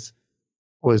 faces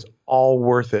was all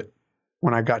worth it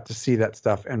when I got to see that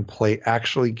stuff and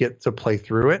actually get to play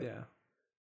through it. Yeah.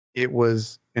 It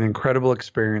was an incredible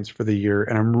experience for the year.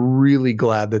 And I'm really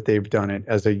glad that they've done it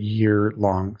as a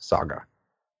year-long saga.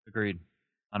 Agreed.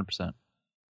 100%.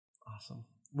 Awesome.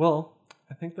 Well,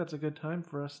 I think that's a good time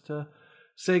for us to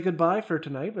say goodbye for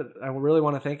tonight, but I really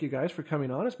want to thank you guys for coming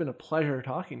on. It's been a pleasure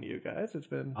talking to you guys. It's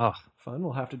been fun.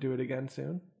 We'll have to do it again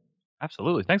soon.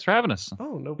 Absolutely. Thanks for having us.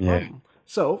 Oh, no problem. Yeah.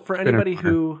 So for anybody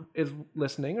who is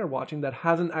listening or watching that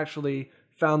hasn't actually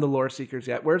found the Loreseekers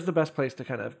yet, where's the best place to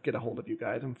kind of get a hold of you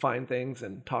guys and find things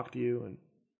and talk to you? And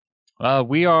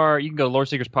you can go to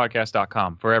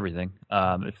loreseekerspodcast.com for everything.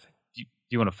 If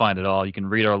you want to find it all, you can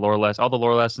read our all the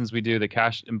lore lessons we do, the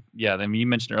cache. Yeah. I mean, you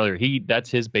mentioned earlier, that's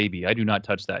his baby. I do not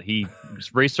touch that. He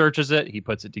researches it, he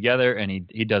puts it together, and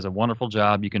he does a wonderful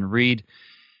job. You can read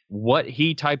what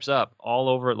he types up all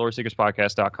over at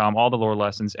loreseekerspodcast.com, all the lore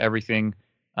lessons, everything.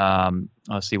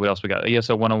 Let's see what else we got.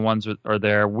 ESO 101s are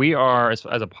there. We are, as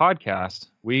a podcast,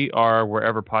 we are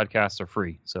wherever podcasts are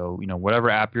free. So, whatever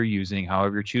app you're using,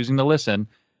 however you're choosing to listen,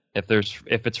 if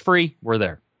it's free, we're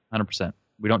there 100%.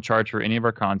 We don't charge for any of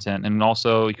our content. And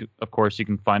also, of course, you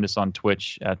can find us on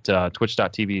Twitch at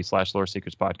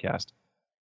twitch.tv/loreseekerspodcast.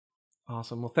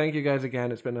 Awesome. Well, thank you guys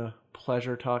again. It's been a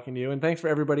pleasure talking to you. And thanks for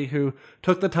everybody who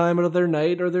took the time out of their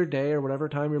night or their day or whatever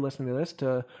time you're listening to this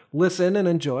to listen and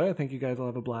enjoy. I think you guys will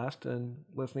have a blast and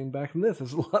listening back from this. This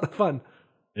is a lot of fun.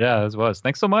 Yeah, it was.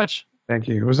 Thanks so much. Thank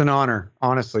you. It was an honor,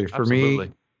 honestly. For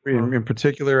Absolutely. Me, in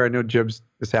particular, I know Jibs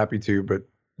is happy too, but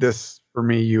this, for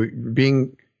me,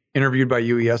 being interviewed by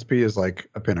UESP is like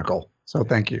a pinnacle. So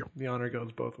thank you. The honor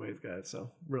goes both ways, guys. So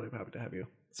really happy to have you.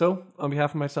 So on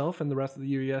behalf of myself and the rest of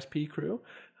the UESP crew,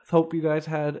 I hope you guys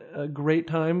had a great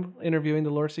time interviewing the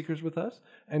Loreseekers with us,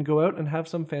 and go out and have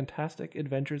some fantastic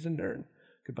adventures in Nirn.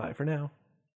 Goodbye for now.